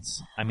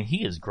experience.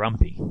 He is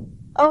grumpy.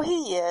 Oh,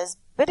 he is.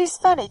 But he's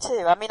funny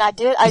too. I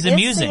did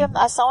amusing. See him,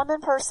 I saw him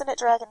in person at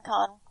Dragon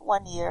Con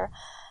one year.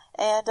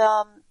 And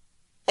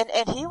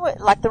he would,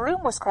 like, the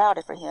room was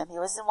crowded for him. He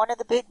was in one of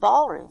the big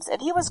ballrooms.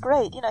 And he was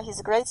great. He's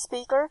a great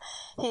speaker.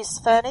 He's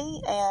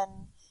funny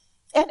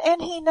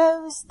and he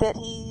knows that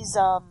he's,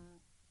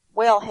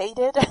 well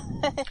hated.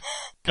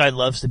 Guy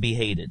loves to be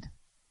hated.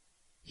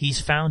 He's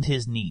found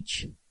his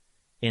niche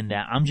in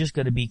that I'm just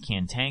going to be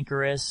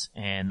cantankerous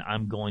and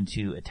I'm going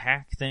to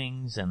attack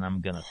things and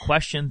I'm going to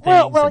question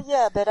things. Well,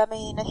 yeah, but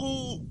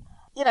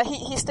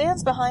he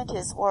stands behind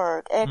his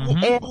work and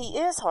he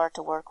is hard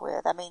to work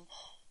with.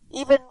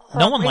 Even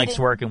no one likes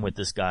working with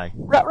this guy.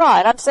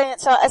 Right. I'm saying,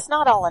 so it's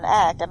not all an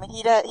act.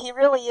 He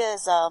really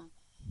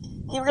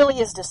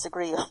is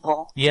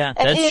disagreeable. Yeah,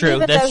 that's true.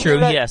 That's true.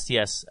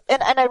 Yes.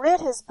 And I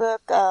read his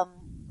book,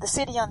 The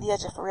City on the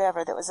Edge of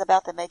Forever, that was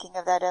about the making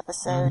of that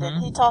episode,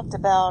 and he talked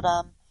about,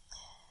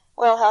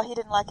 how he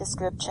didn't like his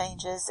script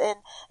changes,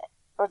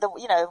 or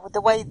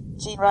the way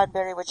Gene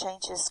Roddenberry would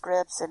change his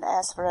scripts and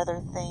ask for other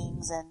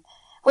things,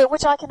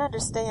 which I can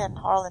understand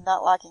Harlan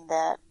not liking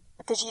that,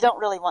 because you don't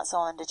really want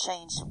someone to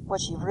change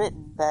what you've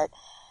written, but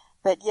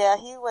yeah,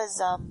 he was,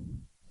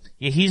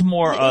 yeah, he's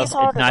more of, it's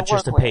not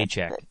just a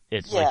paycheck.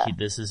 It's yeah. like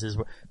this is his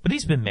work. But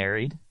he's been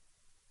married.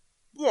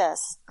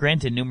 Yes.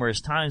 Granted, numerous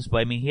times,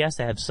 but he has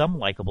to have some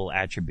likable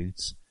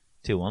attributes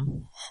to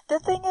him. The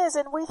thing is,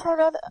 and we've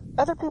heard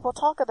other people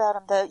talk about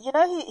him, though,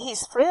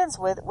 he's friends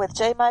with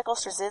J. Michael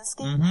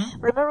Straczynski. Mm-hmm.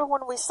 Remember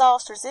when we saw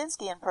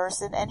Straczynski in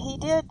person, and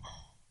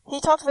he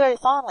talked very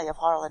fondly of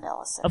Harlan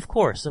Ellison. Of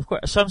course.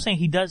 So I'm saying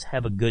he does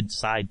have a good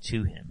side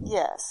to him.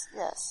 Yes.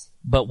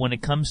 But when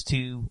it comes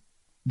to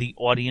the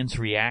audience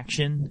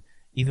reaction,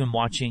 even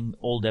watching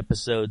old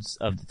episodes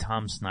of the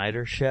Tom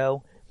Snyder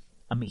show,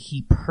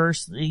 he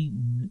personally,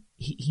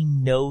 he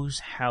knows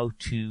how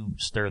to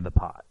stir the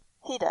pot.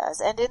 He does.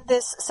 And in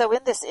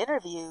this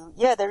interview,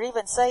 yeah, they're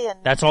even saying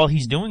that's all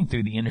he's doing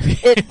through the interview.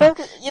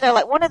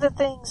 Like one of the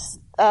things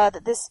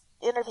that this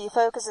interview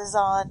focuses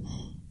on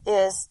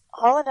is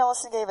Harlan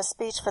Ellison gave a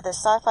speech for the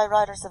Sci-Fi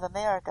Writers of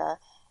America,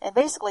 and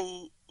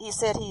basically he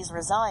said he's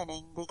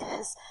resigning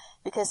because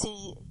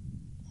he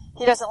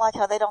doesn't like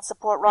how they don't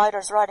support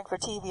writers writing for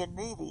TV and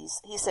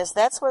movies. He says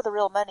that's where the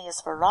real money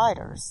is for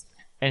writers.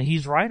 And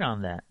he's right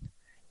on that.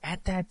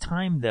 At that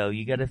time, though,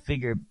 you got to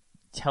figure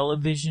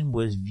television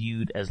was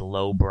viewed as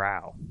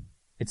lowbrow.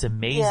 It's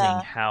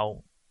amazing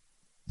how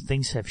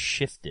things have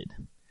shifted.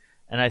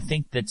 And I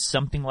think that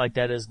something like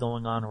that is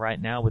going on right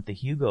now with the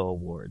Hugo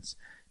Awards,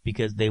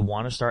 because they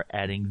want to start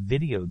adding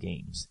video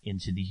games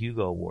into the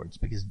Hugo Awards,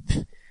 because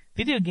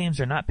Video games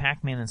are not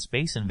Pac-Man and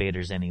Space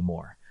Invaders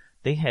anymore.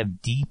 They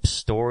have deep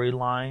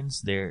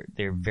storylines.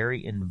 They're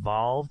very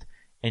involved.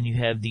 And you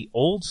have the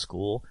old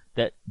school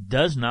that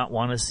does not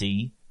want to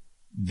see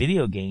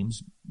video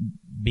games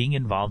being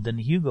involved in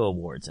the Hugo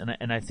Awards.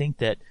 And I think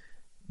that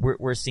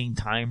we're seeing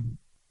time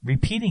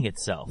repeating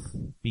itself,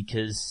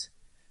 because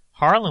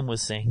Harlan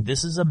was saying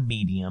this is a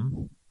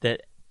medium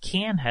that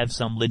can have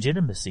some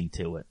legitimacy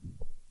to it.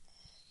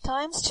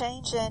 Times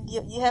change, and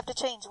you have to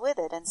change with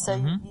it, and so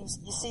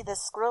you see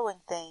this growing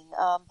thing.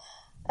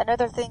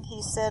 Another thing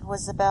he said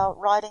was about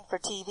writing for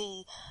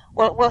TV.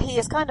 Well, he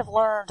has kind of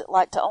learned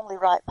to only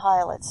write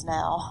pilots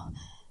now,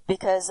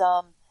 because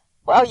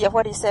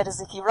what he said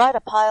is if you write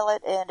a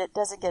pilot and it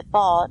doesn't get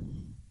bought,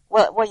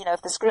 well,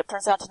 if the script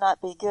turns out to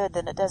not be good,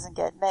 then it doesn't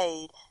get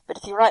made. But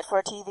if you write for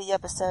a TV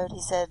episode,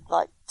 he said,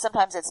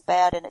 sometimes it's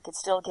bad and it can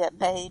still get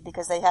made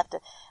because they have to,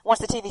 once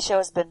the TV show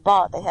has been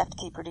bought, they have to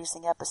keep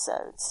producing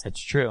episodes. That's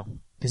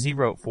true. Because he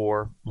wrote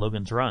for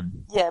Logan's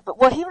Run. Yeah,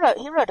 but he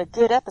wrote a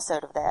good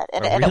episode of that.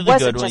 And really it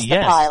wasn't good just one,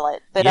 the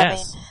pilot. But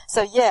yes.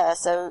 So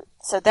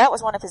that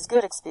was one of his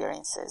good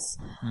experiences.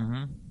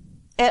 Mm-hmm.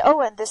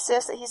 And this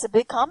says that he's a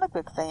big comic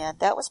book fan.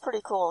 That was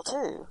pretty cool,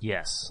 too.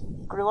 Yes.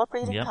 He grew up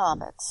reading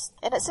comics.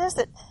 And it says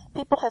that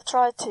people have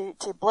tried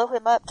to blow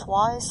him up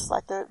twice.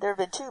 There have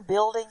been 2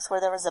 buildings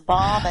where there was a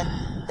bomb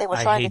and they were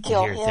trying to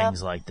kill him. I hate to hear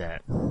things like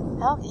that.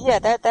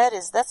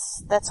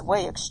 That's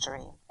way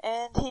extreme.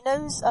 And he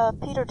knows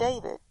Peter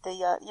David,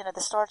 the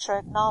Star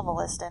Trek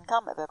novelist and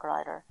comic book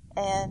writer.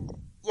 And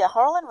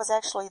Harlan was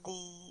actually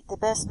the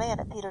best man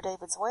at Peter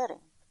David's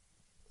wedding.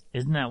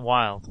 Isn't that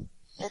wild?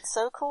 It's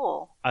so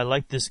cool. I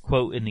like this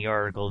quote in the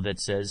article that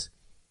says,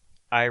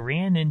 I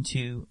ran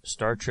into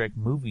Star Trek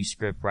movie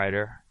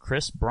scriptwriter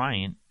Chris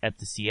Bryant at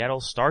the Seattle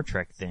Star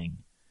Trek thing.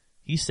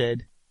 He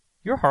said,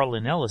 "You're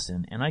Harlan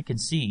Ellison, and I can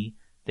see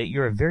that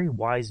you're a very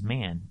wise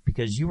man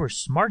because you were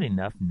smart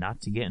enough not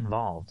to get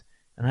involved."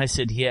 And I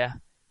said, "Yeah,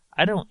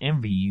 I don't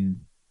envy you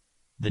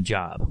the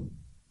job."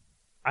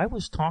 I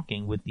was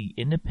talking with the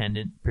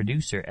independent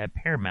producer at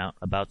Paramount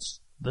about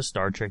the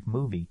Star Trek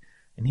movie,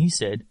 and he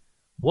said,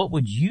 "What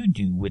would you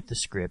do with the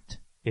script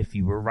if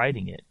you were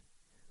writing it?"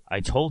 I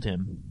told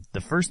him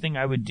the first thing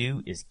I would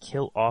do is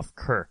kill off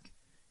Kirk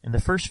in the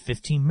first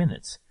 15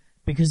 minutes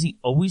because he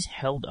always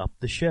held up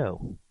the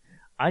show.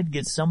 I'd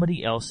get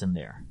somebody else in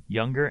there,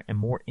 younger and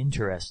more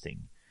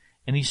interesting.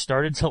 And he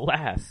started to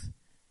laugh.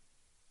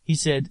 He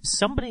said,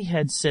 somebody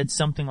had said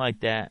something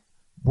like that.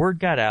 Word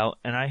got out,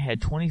 and I had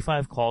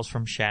 25 calls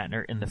from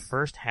Shatner in the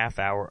first half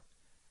hour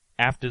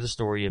after the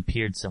story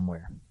appeared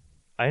somewhere.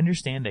 I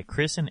understand that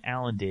Chris and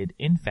Alan did,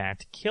 in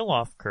fact, kill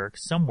off Kirk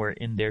somewhere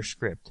in their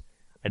script.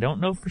 I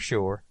don't know for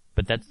sure,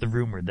 but that's the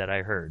rumor that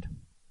I heard.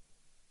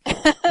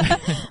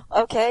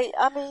 Okay,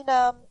 I mean,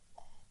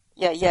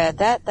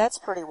 that's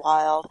pretty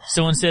wild.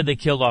 Someone said they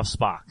killed off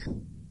Spock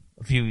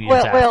a few years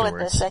afterwards. Well, in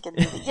the second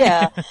movie,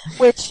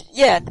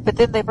 but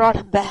then they brought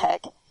him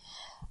back.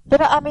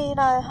 But, I mean,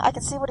 I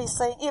can see what he's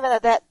saying, even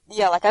at that,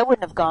 I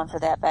wouldn't have gone for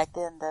that back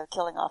then, the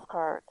killing off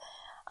Kirk.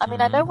 I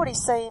mean, I know what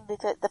he's saying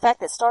because the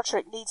fact that Star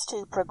Trek needs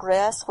to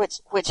progress,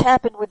 which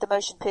happened with the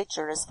motion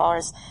picture as far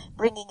as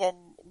bringing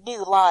in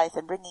new life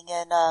and bringing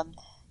in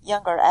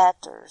younger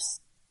actors.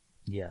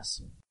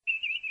 Yes.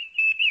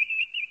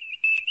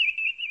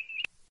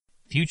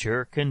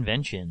 Future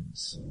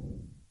conventions.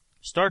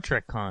 Star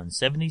Trek Con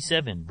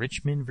 77,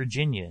 Richmond,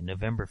 Virginia,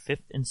 November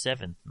 5th and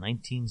 7th,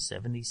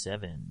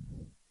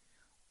 1977.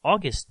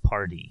 August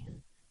Party,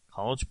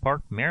 College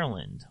Park,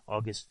 Maryland,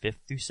 August 5th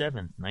through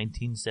 7th,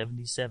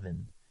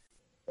 1977.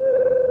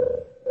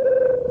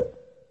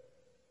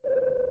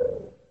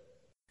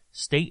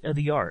 State of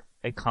the Art,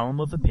 a column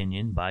of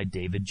opinion by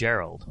David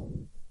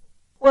Gerald.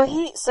 Well,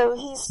 he's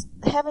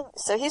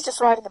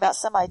just writing about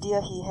some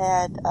idea he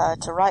had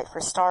to write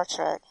for Star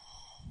Trek,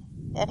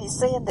 and he's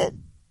saying that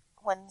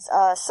when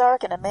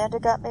Sarek and Amanda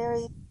got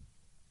married,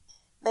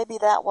 maybe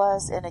that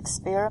was an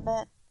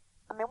experiment.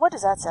 I mean, what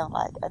does that sound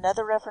like?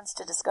 Another reference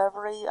to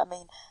Discovery? I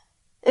mean,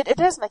 it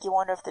does make you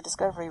wonder if the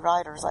Discovery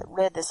writers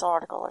read this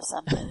article or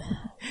something.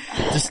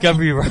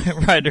 Discovery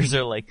writers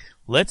are like,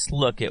 let's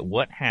look at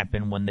what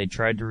happened when they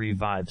tried to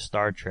revive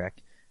Star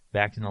Trek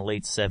back in the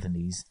late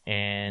 70s,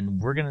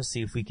 and we're going to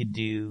see if we could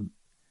do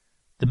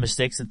the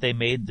mistakes that they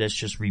made. Let's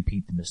just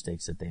repeat the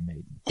mistakes that they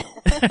made.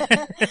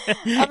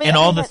 And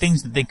all the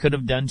things that they could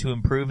have done to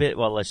improve it,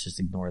 well, let's just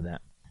ignore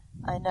that.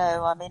 I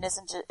know. I mean,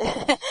 isn't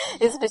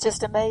it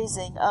just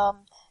amazing?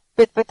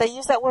 But they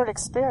use that word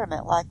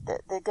experiment,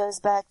 that goes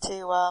back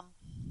to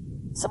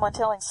someone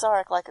telling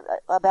Sarek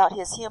about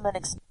his human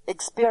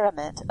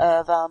experiment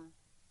of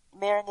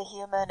marrying a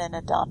human and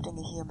adopting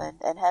a human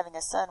and having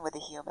a son with a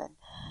human.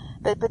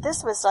 But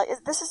this was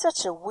this is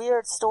such a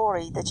weird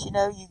story that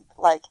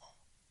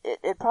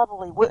it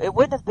probably it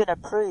wouldn't have been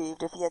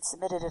approved if he had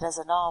submitted it as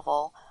a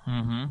novel.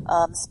 Mm-hmm.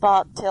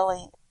 Spock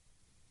telling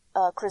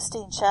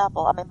Christine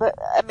Chapel.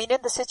 I mean,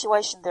 in the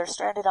situation, they're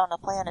stranded on a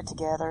planet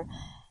together,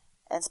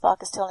 and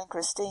Spock is telling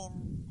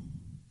Christine,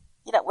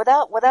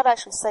 without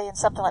actually saying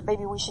something like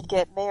maybe we should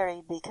get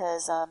married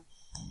because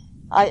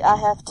I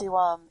have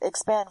to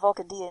expand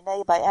Vulcan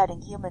DNA by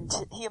adding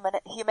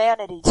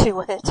humanity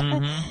to it.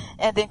 Mm-hmm.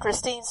 And then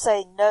Christine's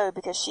saying no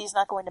because she's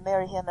not going to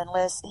marry him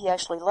unless he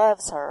actually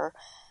loves her,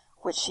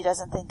 which she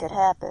doesn't think could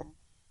happen.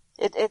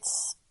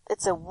 It's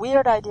a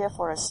weird idea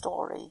for a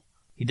story.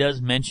 He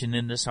does mention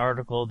in this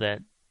article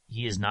that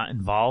he is not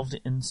involved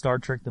in Star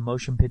Trek the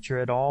Motion Picture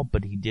at all,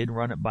 but he did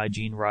run it by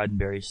Gene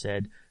Roddenberry,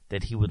 said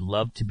that he would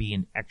love to be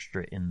an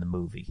extra in the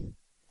movie.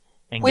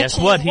 And Which guess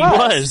what? He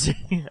was.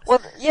 Yes.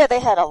 Well, yeah, they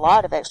had a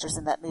lot of extras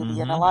in that movie,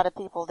 Mm-hmm. and a lot of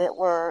people that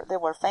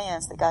were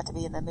fans that got to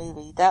be in the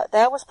movie.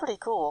 That was pretty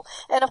cool.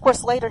 And of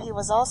course, later he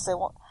was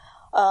also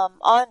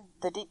on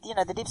the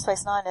Deep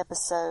Space Nine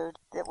episode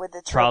with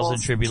the Trials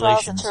and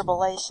Tribulations.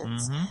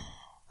 Mm-hmm. Mm-hmm.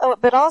 Oh,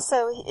 but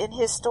also in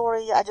his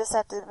story, I just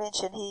have to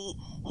mention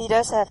he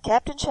does have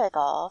Captain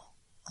Chekhov,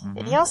 Mm-hmm.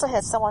 and he also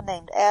had someone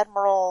named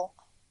Admiral.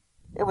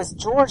 It was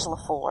George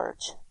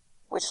LaForge,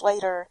 which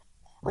later.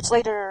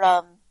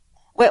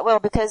 Well,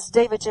 because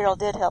David Gerrold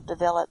did help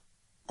develop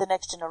The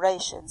Next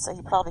Generation, so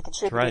he probably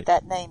contributed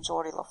that name,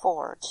 Geordi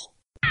LaForge.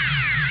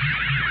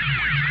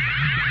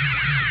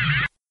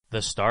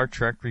 The Star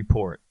Trek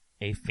Report,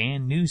 a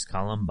fan news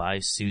column by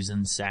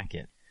Susan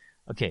Sackett.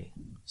 Okay,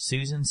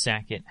 Susan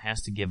Sackett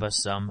has to give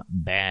us some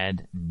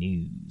bad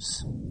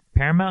news.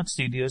 Paramount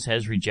Studios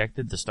has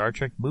rejected the Star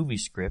Trek movie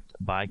script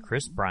by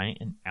Chris Bryant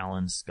and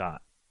Alan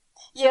Scott.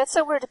 Yeah, it's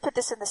so weird to put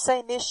this in the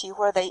same issue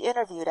where they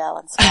interviewed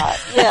Alan Scott.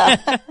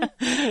 Yeah.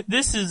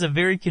 This is a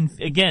very,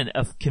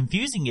 a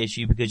confusing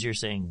issue because you're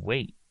saying,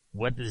 wait,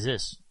 what is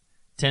this?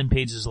 10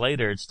 pages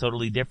later, it's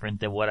totally different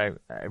than what I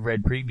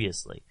read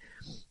previously.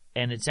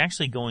 And it's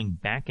actually going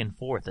back and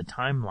forth, a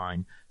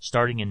timeline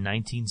starting in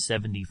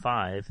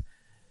 1975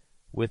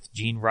 with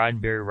Gene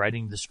Roddenberry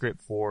writing the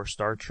script for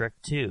Star Trek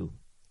II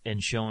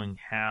and showing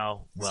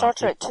how, well... Star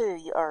Trek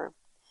II, or...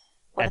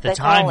 At the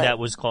time, that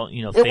was called,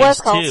 Phase 2. It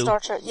was called Star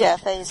Trek, yeah,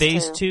 Phase 2.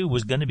 Phase 2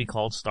 was going to be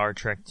called Star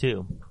Trek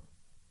 2.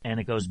 And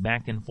it goes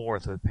back and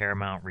forth with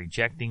Paramount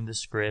rejecting the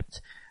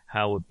script,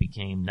 how it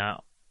became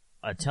not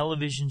a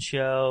television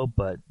show,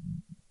 but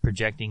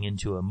projecting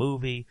into a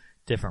movie,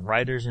 different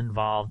writers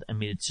involved. I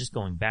mean, it's just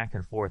going back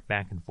and forth,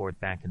 back and forth,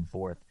 back and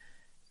forth.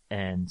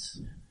 And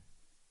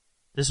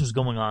this was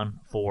going on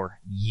for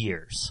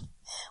years.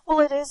 Well,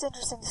 it is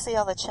interesting to see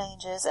all the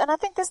changes, and I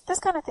think this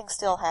kind of thing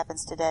still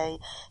happens today.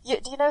 Do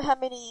you know how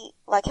many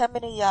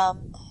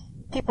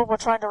people were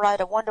trying to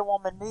write a Wonder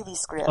Woman movie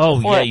script? Oh,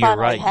 before yeah, it you're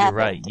finally right. happened?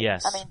 You're right.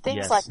 Yes. I mean, things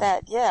yes. like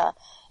that. Yeah,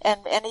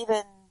 and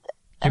even.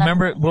 Do you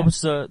remember what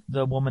was the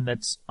woman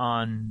that's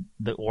on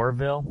the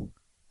Orville?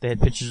 They had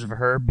pictures of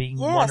her being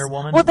Wonder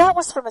Woman. Well, that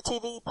was from a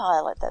TV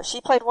pilot, though. She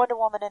played Wonder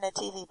Woman in a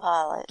TV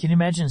pilot. Can you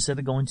imagine, instead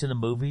of going to the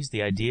movies,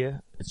 the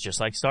idea, it's just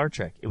like Star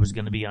Trek. It was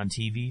going to be on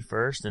TV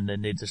first, and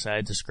then they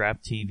decided to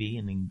scrap TV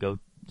and then go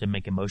to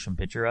make a motion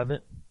picture of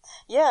it.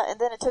 Yeah, and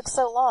then it took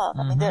so long.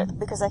 Mm-hmm. I mean,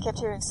 because I kept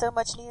hearing so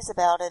much news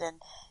about it,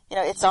 and,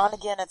 it's on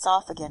again, it's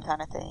off again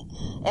kind of thing.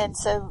 And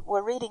so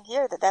we're reading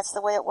here that that's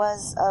the way it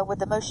was with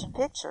the motion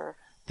picture.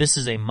 This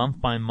is a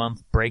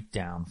month-by-month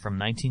breakdown from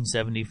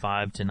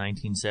 1975 to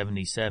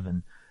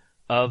 1977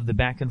 of the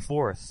back and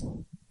forth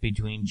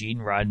between Gene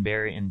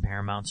Roddenberry and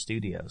Paramount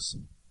Studios.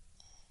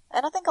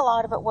 And I think a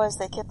lot of it was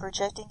they kept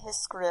rejecting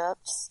his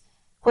scripts,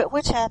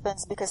 which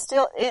happens because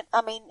still,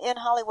 in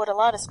Hollywood, a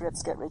lot of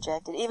scripts get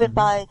rejected, even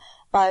by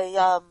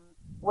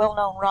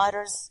well-known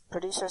writers,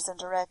 producers, and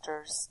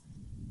directors.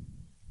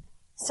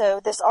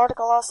 So this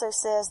article also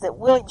says that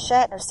William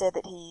Shatner said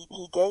that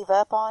he gave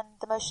up on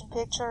the motion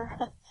picture.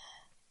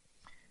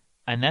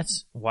 And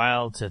that's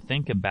wild to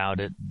think about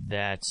it,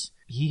 that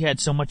he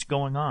had so much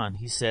going on.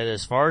 He said,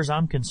 as far as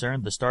I'm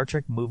concerned, the Star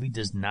Trek movie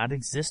does not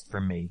exist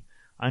for me.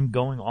 I'm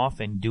going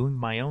off and doing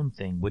my own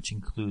thing, which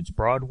includes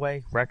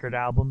Broadway, record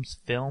albums,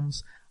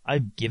 films.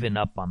 I've given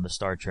up on the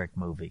Star Trek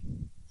movie.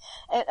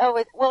 And,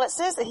 it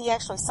says that he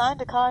actually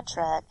signed a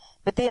contract,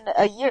 but then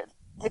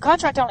the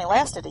contract only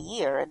lasted a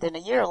year, and then a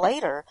year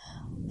later,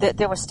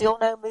 there was still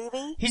no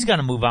movie. He's got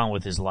to move on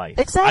with his life.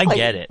 Exactly. I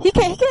get it. He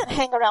can't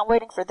hang around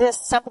waiting for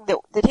something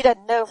that he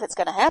doesn't know if it's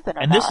going to happen or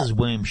not. And this is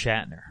William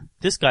Shatner.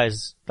 This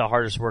guy's the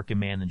hardest working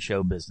man in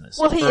show business.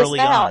 Well, he early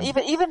is now. on.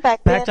 Even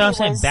back then,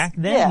 back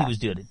then he was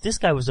doing it. This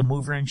guy was a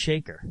mover and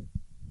shaker.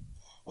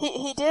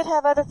 He did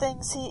have other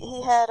things.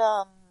 He had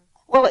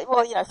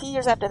a few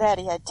years after that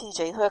he had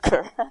T.J.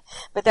 Hooker,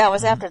 but that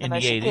was after the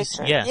motion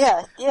picture. Yes.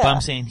 Yeah. But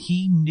I'm saying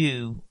he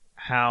knew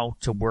how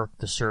to work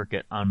the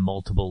circuit on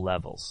multiple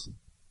levels.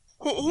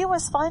 He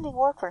was finding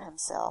work for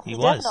himself. He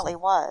definitely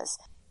was.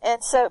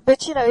 And so,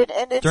 but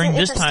it's during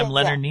this time,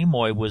 Leonard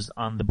Nimoy was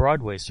on the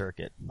Broadway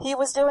circuit. He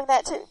was doing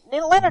that too.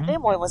 Leonard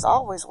Nimoy was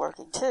always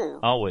working too.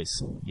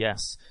 Always,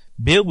 yes.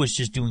 Bill was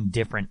just doing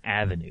different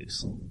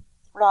avenues.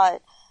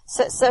 Right.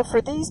 So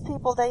for these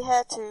people, they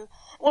had to.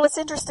 Well, it's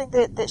interesting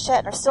that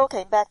Shatner still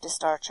came back to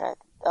Star Trek.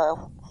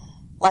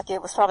 Like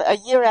it was probably a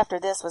year after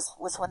this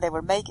was when they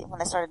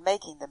started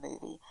making the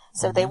movie.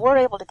 So they were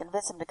able to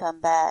convince him to come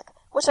back,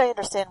 which I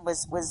understand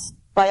was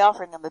by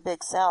offering him a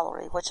big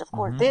salary, which of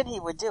course then he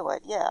would do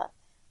it, yeah.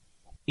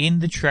 In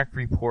the Trek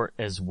report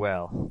as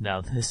well.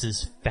 Now, this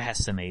is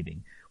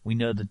fascinating. We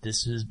know that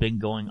this has been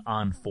going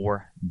on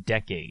for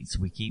decades.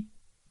 We keep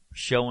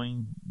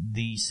showing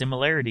the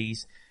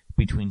similarities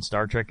between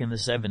Star Trek in the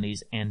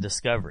 70s and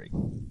Discovery.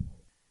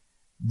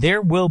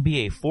 There will be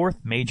a fourth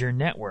major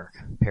network.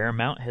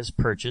 Paramount has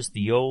purchased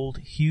the old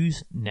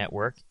Hughes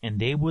network, and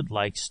they would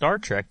like Star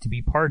Trek to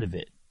be part of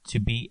it, to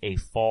be a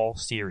fall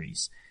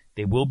series.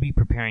 They will be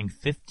preparing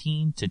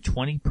 15 to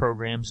 20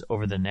 programs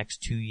over the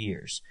next 2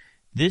 years.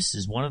 This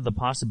is one of the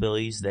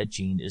possibilities that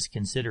Gene is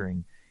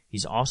considering.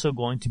 He's also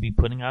going to be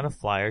putting out a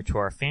flyer to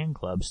our fan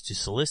clubs to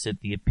solicit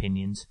the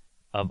opinions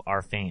of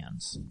our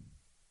fans.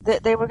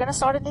 They were going to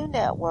start a new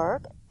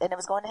network, and it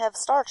was going to have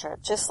Star Trek,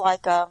 just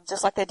like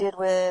they did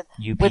with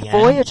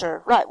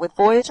Voyager, right? With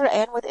Voyager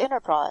and with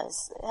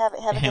Enterprise,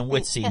 and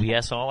with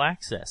CBS All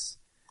Access.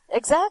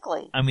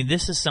 Exactly. I mean,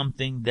 this is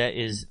something that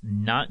is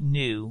not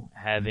new.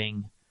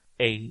 Having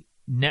a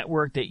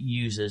network that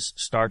uses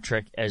Star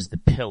Trek as the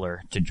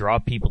pillar to draw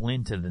people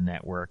into the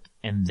network,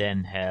 and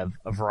then have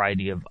a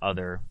variety of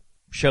other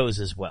shows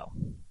as well.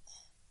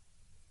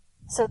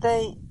 So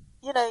they,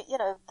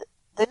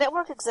 the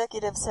network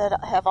executives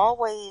have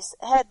always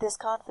had this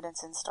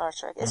confidence in Star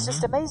Trek. It's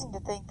just amazing to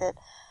think that,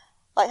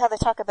 like how they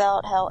talk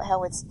about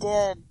how it's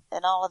dead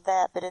and all of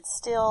that, but it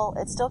still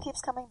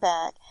keeps coming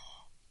back,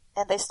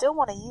 and they still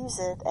want to use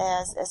it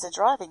as a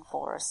driving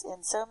force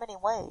in so many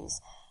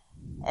ways.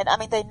 And I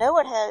mean, they know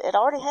it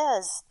already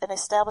has an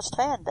established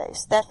fan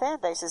base. That fan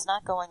base is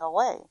not going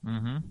away.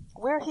 Mm-hmm.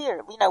 We're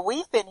here.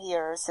 We've been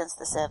here since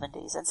the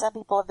 70s, and some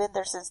people have been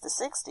there since the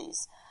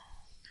 60s.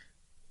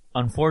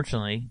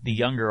 Unfortunately, the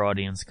younger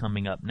audience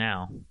coming up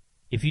now,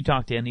 if you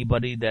talk to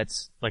anybody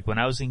that's, like when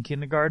I was in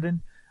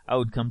kindergarten, I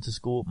would come to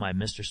school with my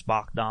Mr.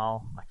 Spock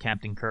doll, my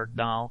Captain Kirk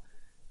doll.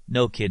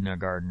 No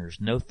kindergartners,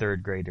 no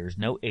third graders,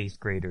 no eighth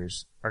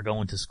graders are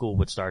going to school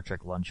with Star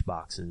Trek lunch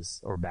boxes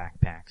or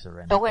backpacks or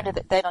anything. But when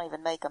they don't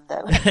even make them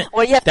though.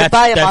 Well, you have to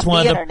buy them off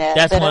the internet.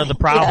 That's one of the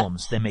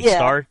problems.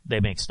 Yeah. They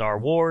make Star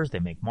Wars, they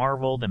make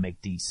Marvel, they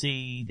make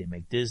DC, they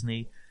make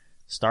Disney.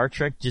 Star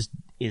Trek just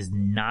is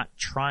not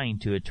trying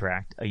to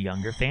attract a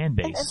younger fan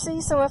base. And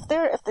see, so if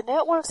the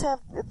networks have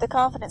the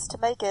confidence to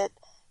make it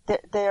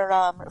their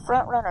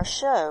front runner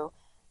show,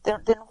 then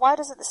why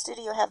doesn't the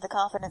studio have the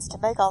confidence to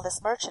make all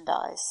this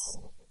merchandise?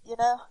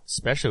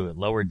 Especially with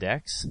Lower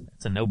Decks,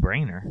 it's a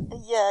no-brainer.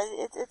 Yeah,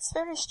 it's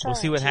very strange.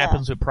 We'll see what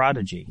happens with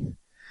Prodigy,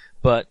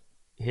 but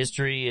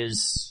history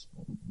is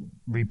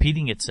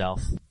repeating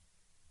itself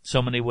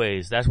so many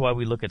ways. That's why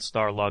we look at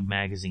Starlog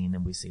magazine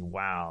and we say,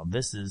 "Wow,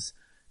 this is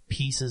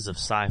pieces of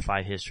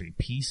sci-fi history,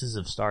 pieces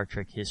of Star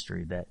Trek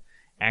history that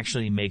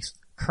actually makes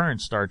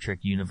current Star Trek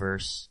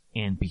universe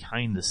and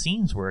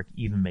behind-the-scenes work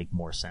even make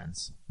more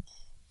sense."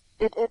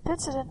 It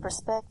puts it in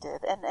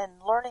perspective, and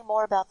learning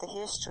more about the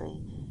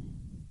history,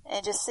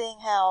 and just seeing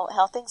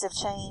how things have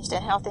changed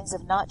and how things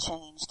have not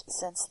changed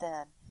since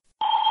then.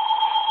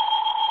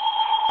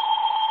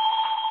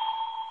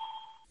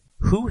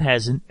 Who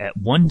hasn't at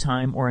one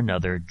time or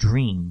another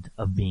dreamed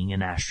of being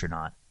an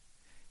astronaut?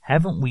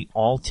 Haven't we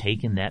all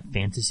taken that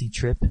fantasy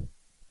trip?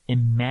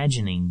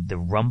 Imagining the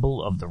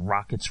rumble of the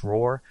rocket's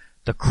roar,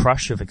 the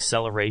crush of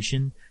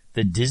acceleration,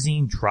 the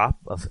dizzying drop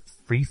of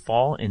free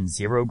fall in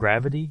zero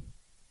gravity?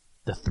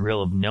 The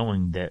thrill of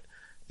knowing that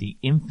the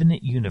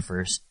infinite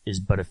universe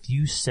is but a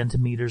few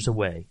centimeters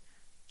away,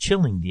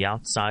 chilling the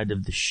outside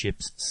of the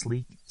ship's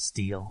sleek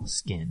steel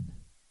skin.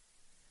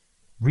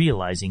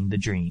 Realizing the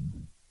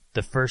dream.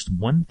 The first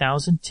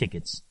 1,000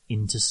 tickets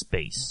into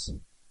space.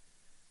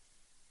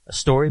 A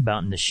story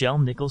about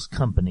Nichelle Nichols'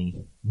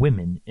 company,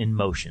 Women in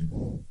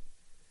Motion.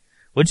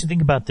 What'd you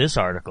think about this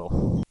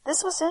article?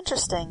 This was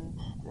interesting,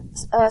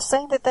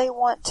 saying that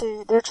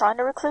they're trying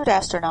to recruit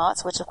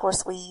astronauts, which of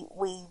course we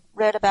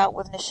read about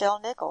with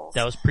Nichelle Nichols.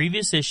 That was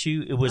previous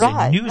issue. It was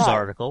a news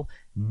article.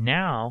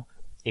 Now,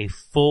 a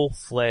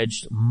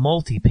full-fledged,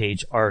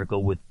 multi-page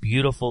article with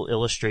beautiful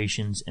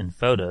illustrations and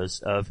photos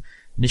of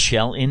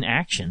Nichelle in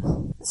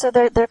action. So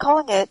they're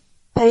calling it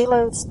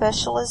payload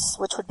specialists,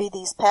 which would be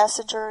these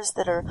passengers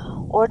that are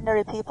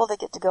ordinary people that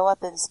get to go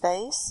up in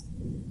space.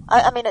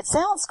 I mean, it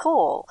sounds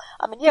cool.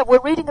 I mean, yeah,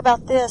 we're reading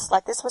about this,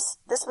 like this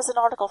was an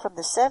article from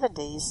the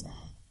 70s,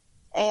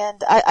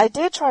 and I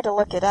did try to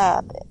look it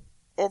up,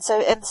 and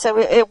so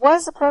it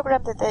was a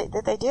program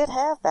that they did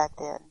have back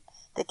then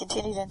that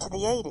continued into the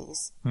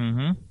 80s.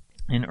 Mm-hmm.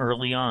 And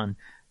early on,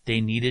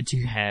 they needed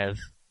to have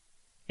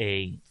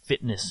a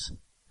fitness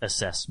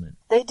assessment.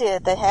 They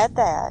did. They had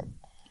that.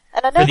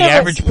 And I know for the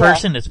average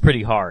person, it's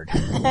pretty hard.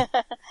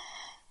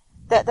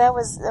 That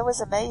was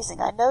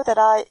amazing. I know that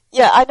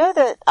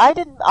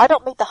I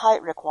don't meet the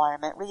height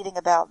requirement reading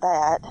about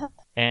that.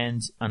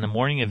 And on the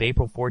morning of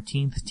April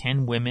 14th,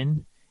 10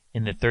 women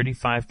in the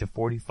 35 to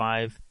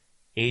 45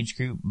 age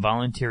group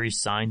voluntarily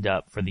signed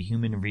up for the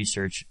Human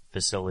Research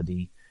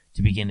Facility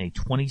to begin a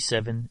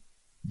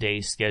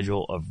 27-day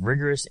schedule of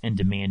rigorous and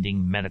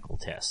demanding medical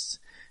tests.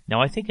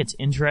 Now, I think it's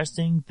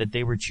interesting that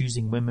they were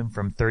choosing women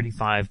from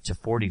 35 to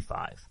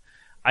 45.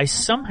 I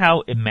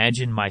somehow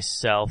imagine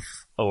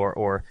myself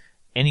or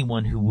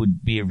anyone who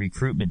would be a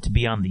recruitment to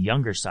be on the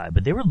younger side,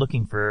 but they were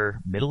looking for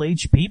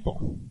middle-aged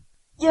people.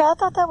 Yeah, I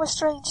thought that was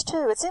strange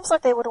too. It seems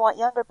like they would want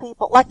younger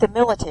people, like the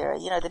military.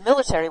 You know, the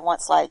military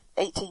wants like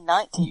 18,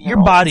 19-year-olds.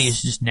 Your body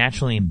is just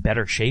naturally in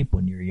better shape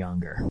when you're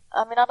younger.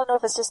 I mean, I don't know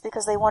if it's just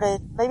because they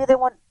wanted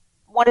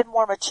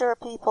more mature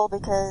people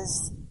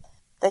because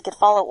they could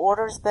follow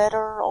orders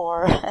better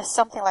or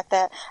something like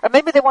that. Or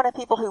maybe they wanted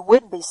people who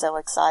wouldn't be so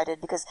excited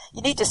because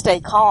you need to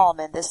stay calm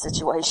in this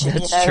situation.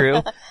 That's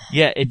true.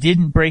 Yeah, it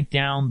didn't break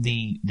down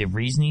the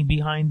reasoning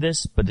behind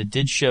this, but it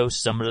did show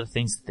some of the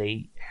things that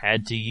they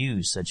had to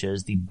use, such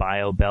as the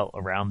bio belt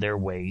around their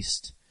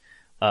waist.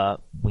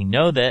 We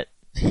know that,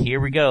 here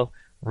we go,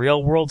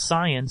 real world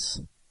science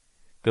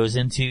goes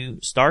into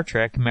Star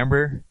Trek.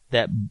 Remember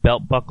that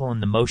belt buckle in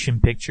the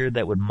motion picture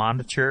that would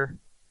monitor?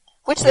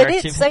 Which they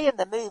didn't say in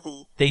the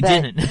movie. They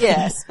didn't.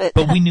 Yes.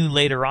 But we knew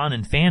later on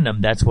in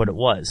fandom that's what it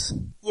was.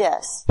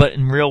 Yes. But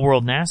in real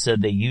world NASA,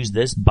 they used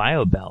this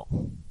bio belt.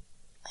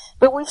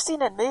 But we've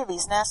seen in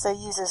movies, NASA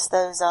uses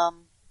those,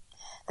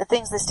 the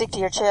things that stick to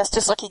your chest,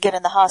 just like you get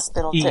in the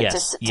hospital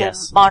to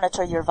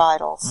monitor your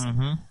vitals.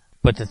 Mm-hmm.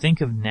 But to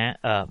think of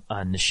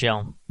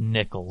Nichelle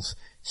Nichols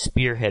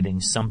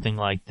spearheading something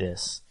like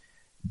this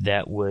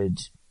that would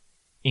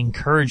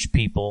encourage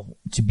people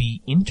to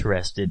be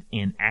interested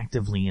and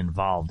actively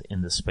involved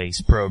in the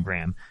space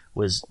program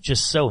was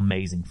just so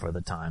amazing for the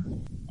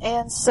time.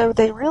 And so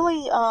they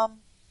really,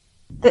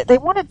 they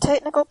wanted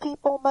technical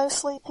people,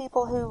 mostly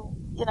people who,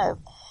 you know,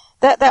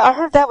 that I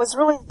heard that was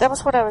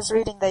what I was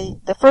reading.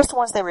 The first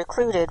ones they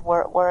recruited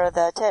were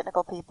the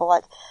technical people,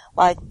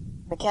 like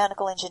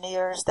mechanical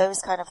engineers,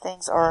 those kind of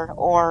things,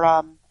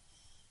 or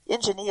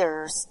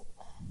engineers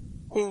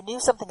who knew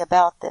something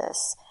about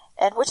this.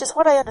 And which is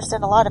what I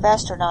understand a lot of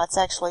astronauts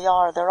actually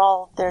are.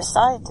 They're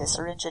scientists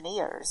or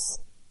engineers.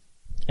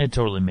 It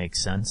totally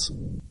makes sense.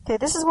 Okay,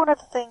 this is one of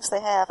the things they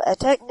have. A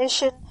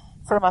technician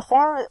from a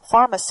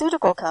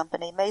pharmaceutical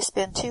company may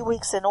spend 2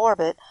 weeks in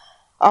orbit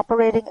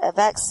operating a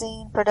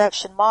vaccine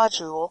production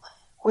module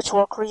which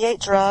will create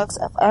drugs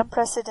of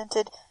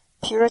unprecedented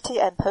purity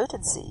and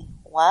potency.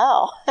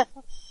 Wow.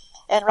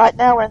 And right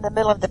now we're in the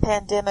middle of the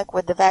pandemic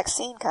with the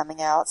vaccine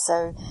coming out,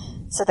 so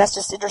that's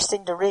just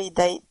interesting to read.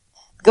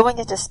 Going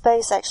into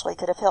space actually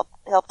could have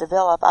helped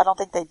develop. I don't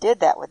think they did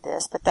that with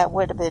this, but that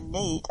would have been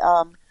neat.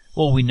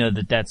 Well, we know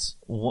that that's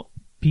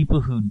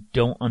people who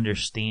don't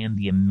understand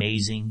the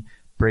amazing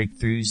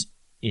breakthroughs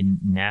in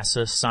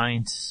NASA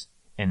science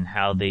and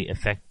how they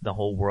affect the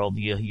whole world.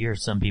 You hear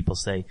some people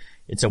say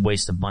it's a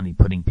waste of money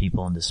putting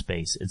people into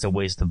space. It's a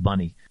waste of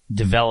money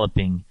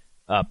developing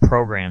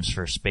programs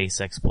for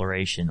space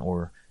exploration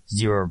or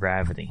zero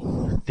gravity.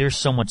 There's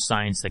so much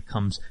science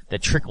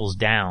that trickles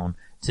down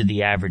to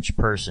the average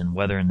person,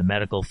 whether in the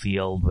medical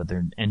field, whether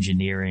in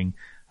engineering,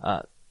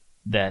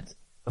 that,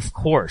 of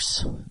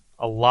course,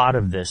 a lot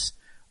of this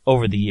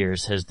over the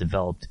years has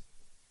developed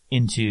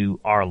into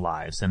our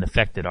lives and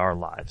affected our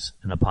lives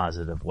in a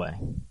positive way.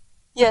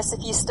 Yes, if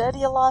you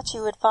study a lot,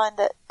 you would find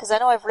that, because I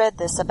know I've read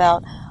this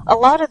about a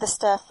lot of the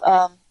stuff,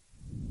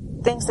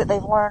 things that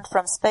they've learned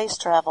from space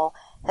travel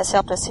has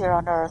helped us here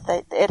on Earth.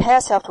 It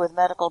has helped with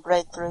medical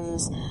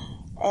breakthroughs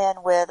and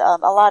with a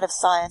lot of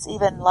science,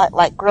 even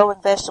like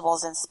growing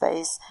vegetables in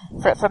space.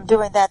 From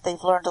doing that,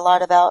 they've learned a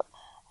lot about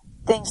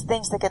things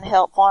that can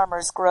help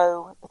farmers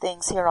grow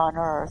things here on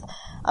Earth.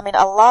 I mean,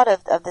 a lot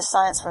of the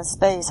science from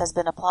space has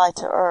been applied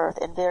to Earth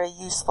in very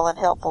useful and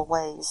helpful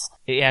ways.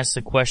 It asks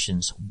the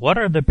questions, what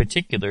are the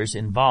particulars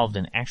involved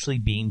in actually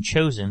being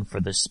chosen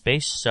for the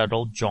Space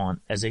Shuttle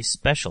jaunt as a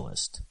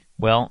specialist?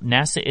 Well,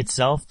 NASA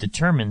itself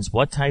determines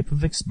what type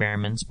of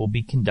experiments will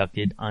be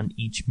conducted on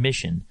each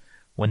mission.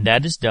 When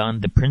that is done,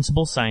 the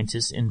principal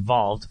scientists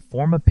involved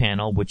form a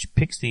panel which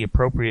picks the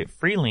appropriate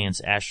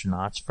freelance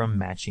astronauts from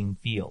matching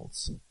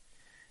fields.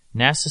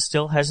 NASA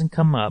still hasn't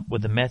come up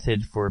with a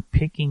method for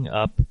picking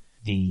up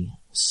the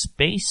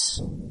space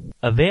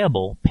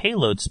available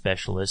payload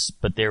specialists,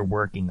 but they're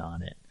working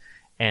on it.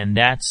 And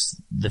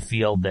that's the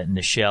field that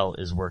Nichelle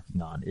is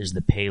working on, is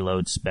the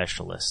payload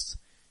specialists.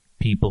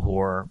 People who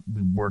are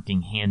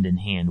working hand in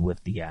hand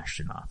with the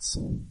astronauts.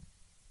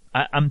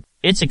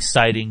 It's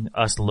exciting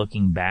us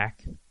looking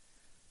back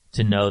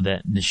to know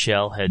that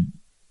Nichelle had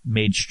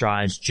made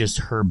strides just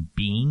her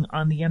being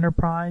on the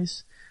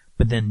Enterprise,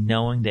 but then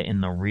knowing that in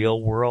the real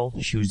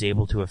world she was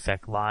able to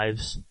affect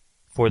lives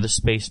for the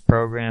space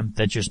program,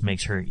 that just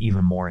makes her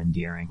even more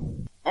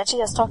endearing. And she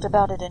has talked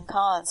about it in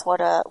cons,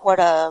 what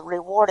a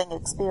rewarding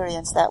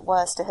experience that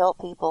was to help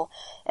people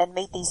and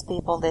meet these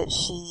people that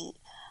she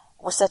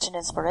was such an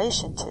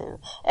inspiration to.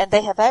 And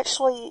they have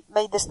actually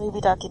made this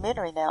movie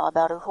documentary now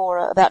about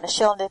Uhura, about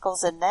Nichelle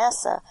Nichols and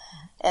NASA.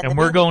 And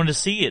we're going to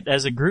see it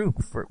as a group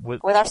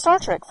with our Star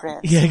Trek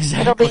friends. Yeah,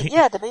 exactly.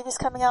 The movie's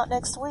coming out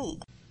next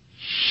week.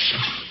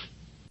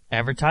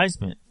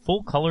 Advertisement.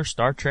 Full color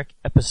Star Trek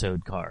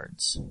episode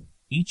cards.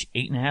 Each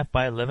 8.5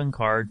 by 11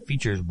 card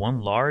features one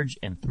large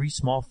and 3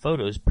 small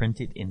photos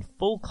printed in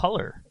full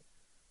color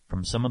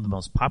from some of the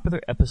most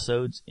popular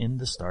episodes in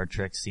the Star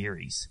Trek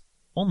series.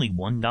 only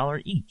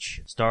 $1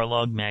 each.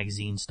 Starlog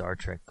Magazine Star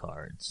Trek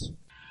cards.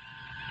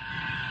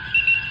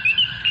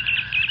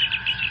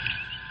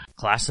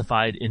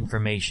 Classified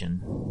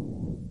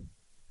information.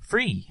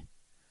 Free.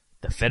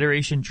 The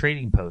Federation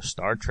Trading Post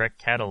Star Trek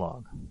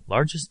Catalog.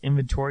 Largest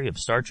inventory of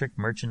Star Trek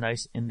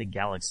merchandise in the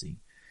galaxy.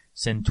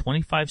 Send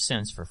 25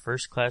 cents for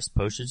first-class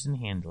postage and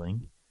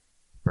handling.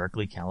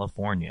 Berkeley,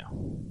 California.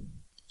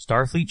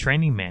 Starfleet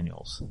Training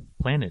Manuals.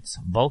 Planets,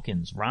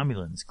 Vulcans,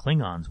 Romulans,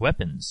 Klingons,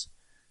 Weapons.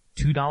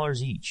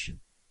 $2 each.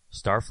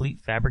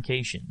 Starfleet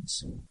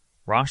Fabrications.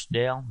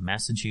 Rochdale,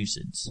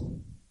 Massachusetts.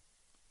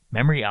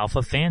 Memory Alpha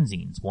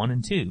Fanzines 1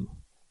 and 2.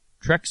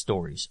 Trek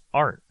Stories,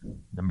 Art.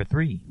 Number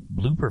 3.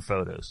 Blooper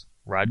Photos.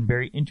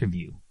 Roddenberry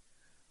Interview.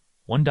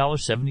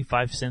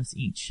 $1.75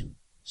 each.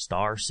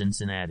 Star,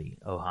 Cincinnati,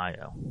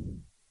 Ohio.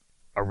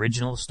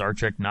 Original Star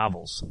Trek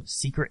novels.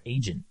 Secret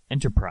Agent,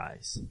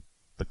 Enterprise.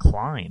 The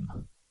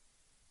Climb.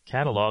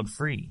 Catalog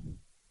free.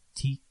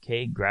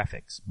 TK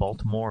Graphics,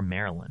 Baltimore,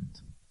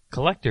 Maryland.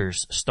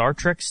 Collectors Star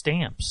Trek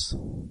stamps.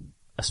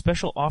 A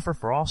special offer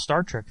for all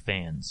Star Trek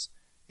fans.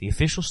 The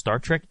official Star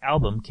Trek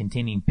album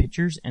containing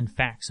pictures and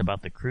facts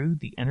about the crew,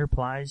 the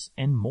Enterprise,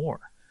 and more.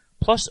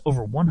 Plus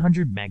over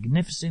 100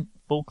 magnificent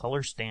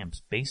full-color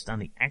stamps based on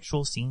the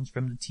actual scenes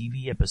from the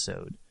TV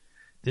episode.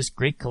 This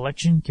great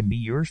collection can be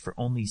yours for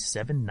only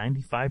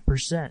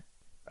 $7.95%,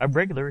 a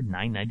regular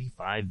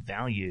 $9.95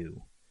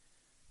 value.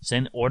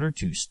 Send order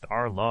to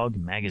Starlog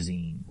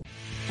Magazine.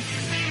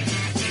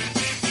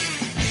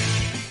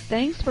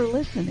 Thanks for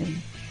listening.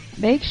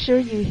 Make sure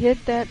you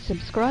hit that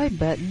subscribe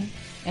button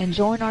and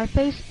join our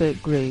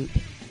Facebook group.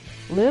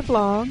 Live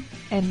long,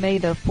 and may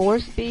the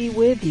Force be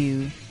with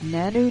you.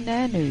 Nanu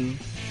Nanu.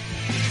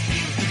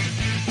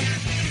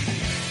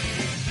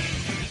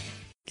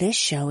 This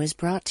show is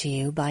brought to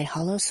you by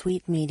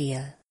Holosuite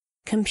Media.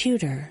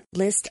 Computer,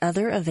 list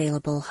other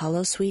available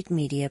Holosuite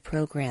Media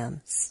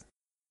programs.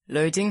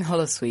 Loading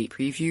Holosuite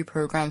Preview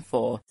Program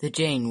 4, The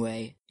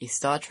Janeway, a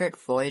Star Trek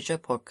Voyager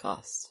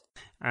podcast.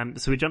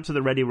 So we jump to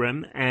the ready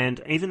room, and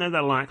even though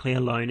they're likely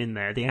alone in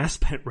there, the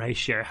aspect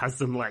ratio has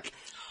them,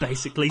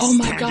 basically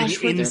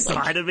standing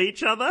inside of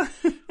each other.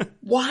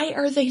 Why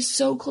are they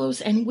so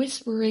close and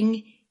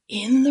whispering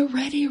in the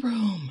ready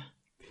room?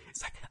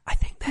 It's like, I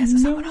think there's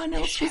no one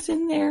else is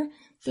in there.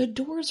 The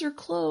doors are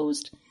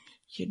closed.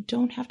 You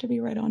don't have to be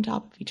right on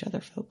top of each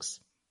other, folks.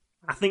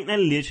 I think they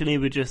literally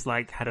were just,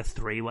 had a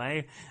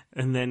three-way,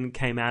 and then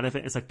came out of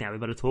it. It's like, now we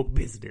better talk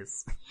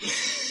business.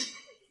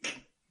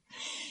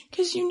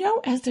 Because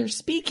as they're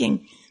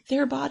speaking,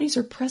 their bodies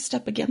are pressed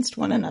up against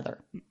one another.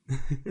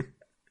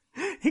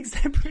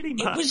 Except pretty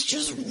much. It was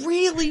just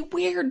really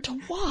weird to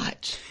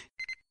watch.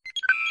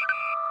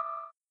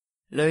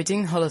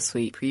 Loading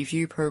Holosuite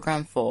Preview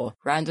Program 4,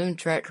 Random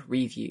Trek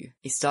Review,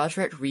 a Star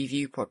Trek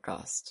review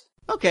podcast.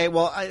 Okay,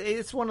 well,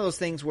 it's one of those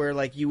things where,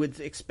 you would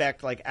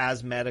expect,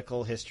 as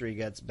medical history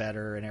gets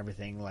better and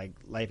everything,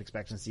 life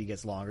expectancy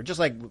gets longer,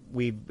 just like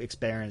we've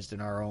experienced in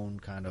our own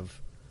kind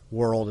of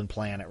world and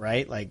planet,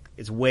 right?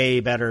 It's way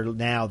better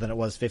now than it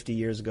was 50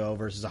 years ago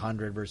versus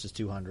 100 versus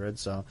 200,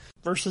 so.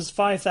 Versus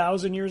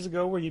 5,000 years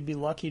ago where you'd be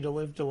lucky to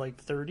live to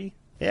 30?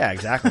 Yeah,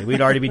 exactly. We'd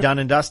already be done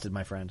and dusted,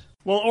 my friend.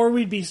 Well, or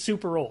we'd be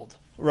super old.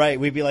 Right,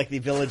 we'd be like the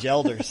village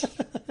elders.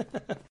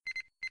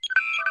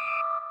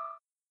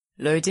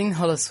 Loading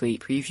Holosuite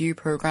Preview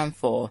Program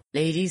 4,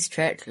 Ladies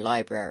Trek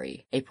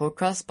Library, a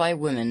podcast by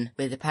women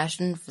with a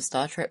passion for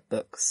Star Trek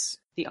books.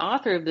 The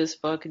author of this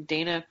book,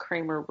 Dana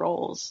Kramer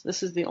Rolls,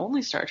 this is the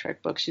only Star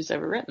Trek book she's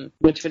ever written,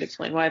 which would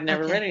explain why I've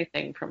never read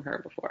anything from her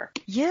before.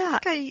 Yeah,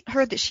 I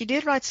heard that she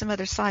did write some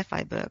other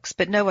sci-fi books,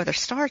 but no other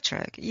Star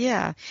Trek.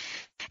 Yeah.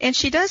 And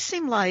she does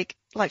seem like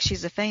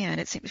she's a fan.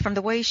 It seems, from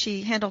the way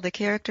she handled the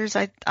characters,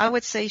 I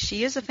would say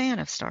she is a fan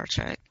of Star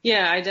Trek.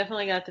 Yeah, I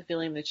definitely got the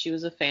feeling that she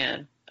was a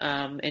fan.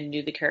 And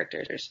knew the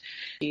characters.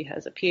 She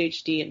has a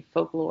PhD in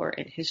folklore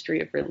and history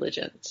of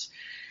religions.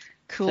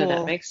 Cool. So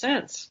that makes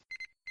sense.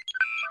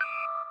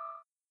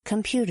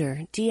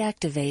 Computer,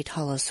 deactivate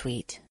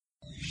Holosuite.